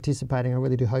thanks for participating. I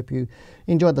really do hope you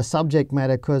enjoyed the subject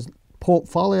matter, because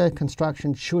portfolio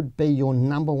construction should be your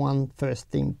number one first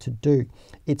thing to do.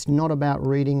 It's not about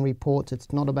reading reports.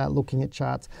 It's not about looking at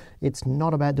charts. It's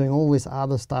not about doing all this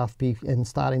other stuff and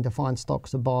starting to find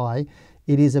stocks to buy.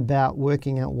 It is about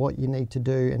working out what you need to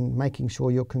do and making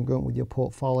sure you're congruent with your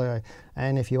portfolio.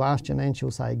 And if you ask Janine, she'll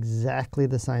say exactly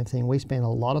the same thing. We spend a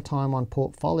lot of time on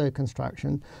portfolio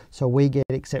construction, so we get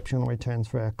exceptional returns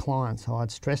for our clients. So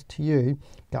I'd stress to you,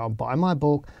 go and buy my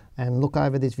book and look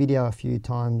over this video a few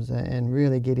times and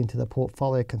really get into the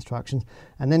portfolio constructions.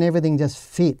 And then everything just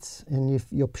fits, and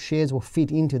your shares will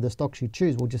fit into the stocks you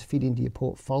choose, will just fit into your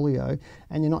portfolio,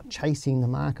 and you're not chasing the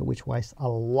market, which wastes a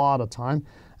lot of time.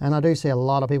 And I do see a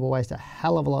lot of people waste a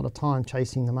hell of a lot of time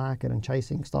chasing the market and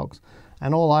chasing stocks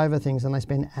and all over things, and they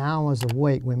spend hours a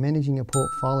week. Where managing a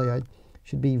portfolio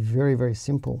should be very, very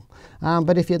simple.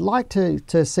 But if you'd like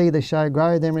to see the show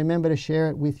grow, then remember to share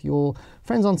it with your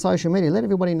friends on social media. Let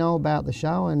everybody know about the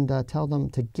show, and tell them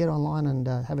to get online and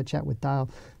have a chat with Dale.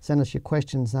 Send us your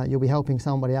questions. You'll be helping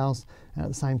somebody else, and at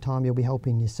the same time you'll be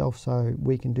helping yourself, so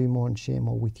we can do more and share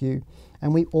more with you.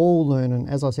 And we all learn, and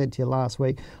as I said to you last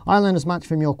week, I learn as much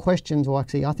from your questions, or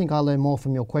actually I think I learn more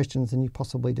from your questions than you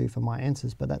possibly do from my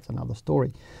answers, but that's another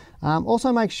story.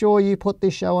 Also make sure you put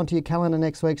this show onto your calendar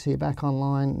next week, so you're back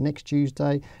online next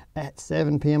Tuesday at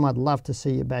 7 p.m. I'd love to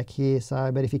see you back here.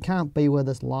 But if you can't be with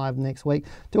us live next week,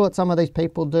 do what some of these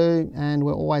people do, and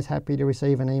we're always happy to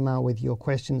receive an email with your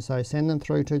questions. So send them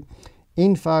through to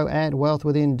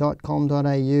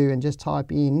info@wealthwithin.com.au and just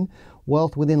type in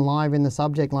Wealth Within Live in the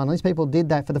subject line. These people did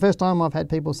that. For the first time, I've had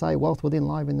people say Wealth Within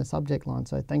Live in the subject line.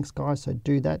 So thanks, guys. So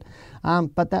do that.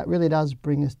 But that really does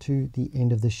bring us to the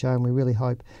end of the show, and we really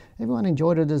hope everyone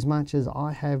enjoyed it as much as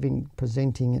I have in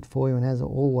presenting it for you. And as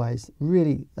always,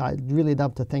 I'd really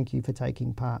love to thank you for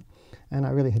taking part. And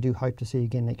I really do hope to see you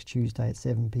again next Tuesday at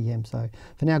 7 p.m. So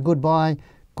for now, goodbye,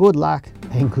 good luck,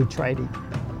 and good trading.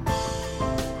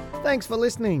 Thanks for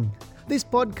listening. This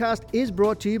podcast is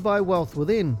brought to you by Wealth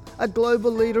Within, a global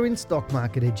leader in stock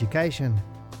market education.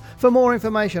 For more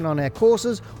information on our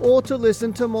courses or to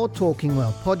listen to more Talking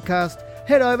Wealth podcasts,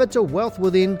 head over to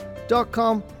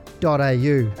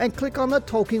wealthwithin.com.au and click on the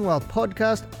Talking Wealth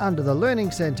podcast under the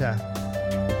Learning Centre.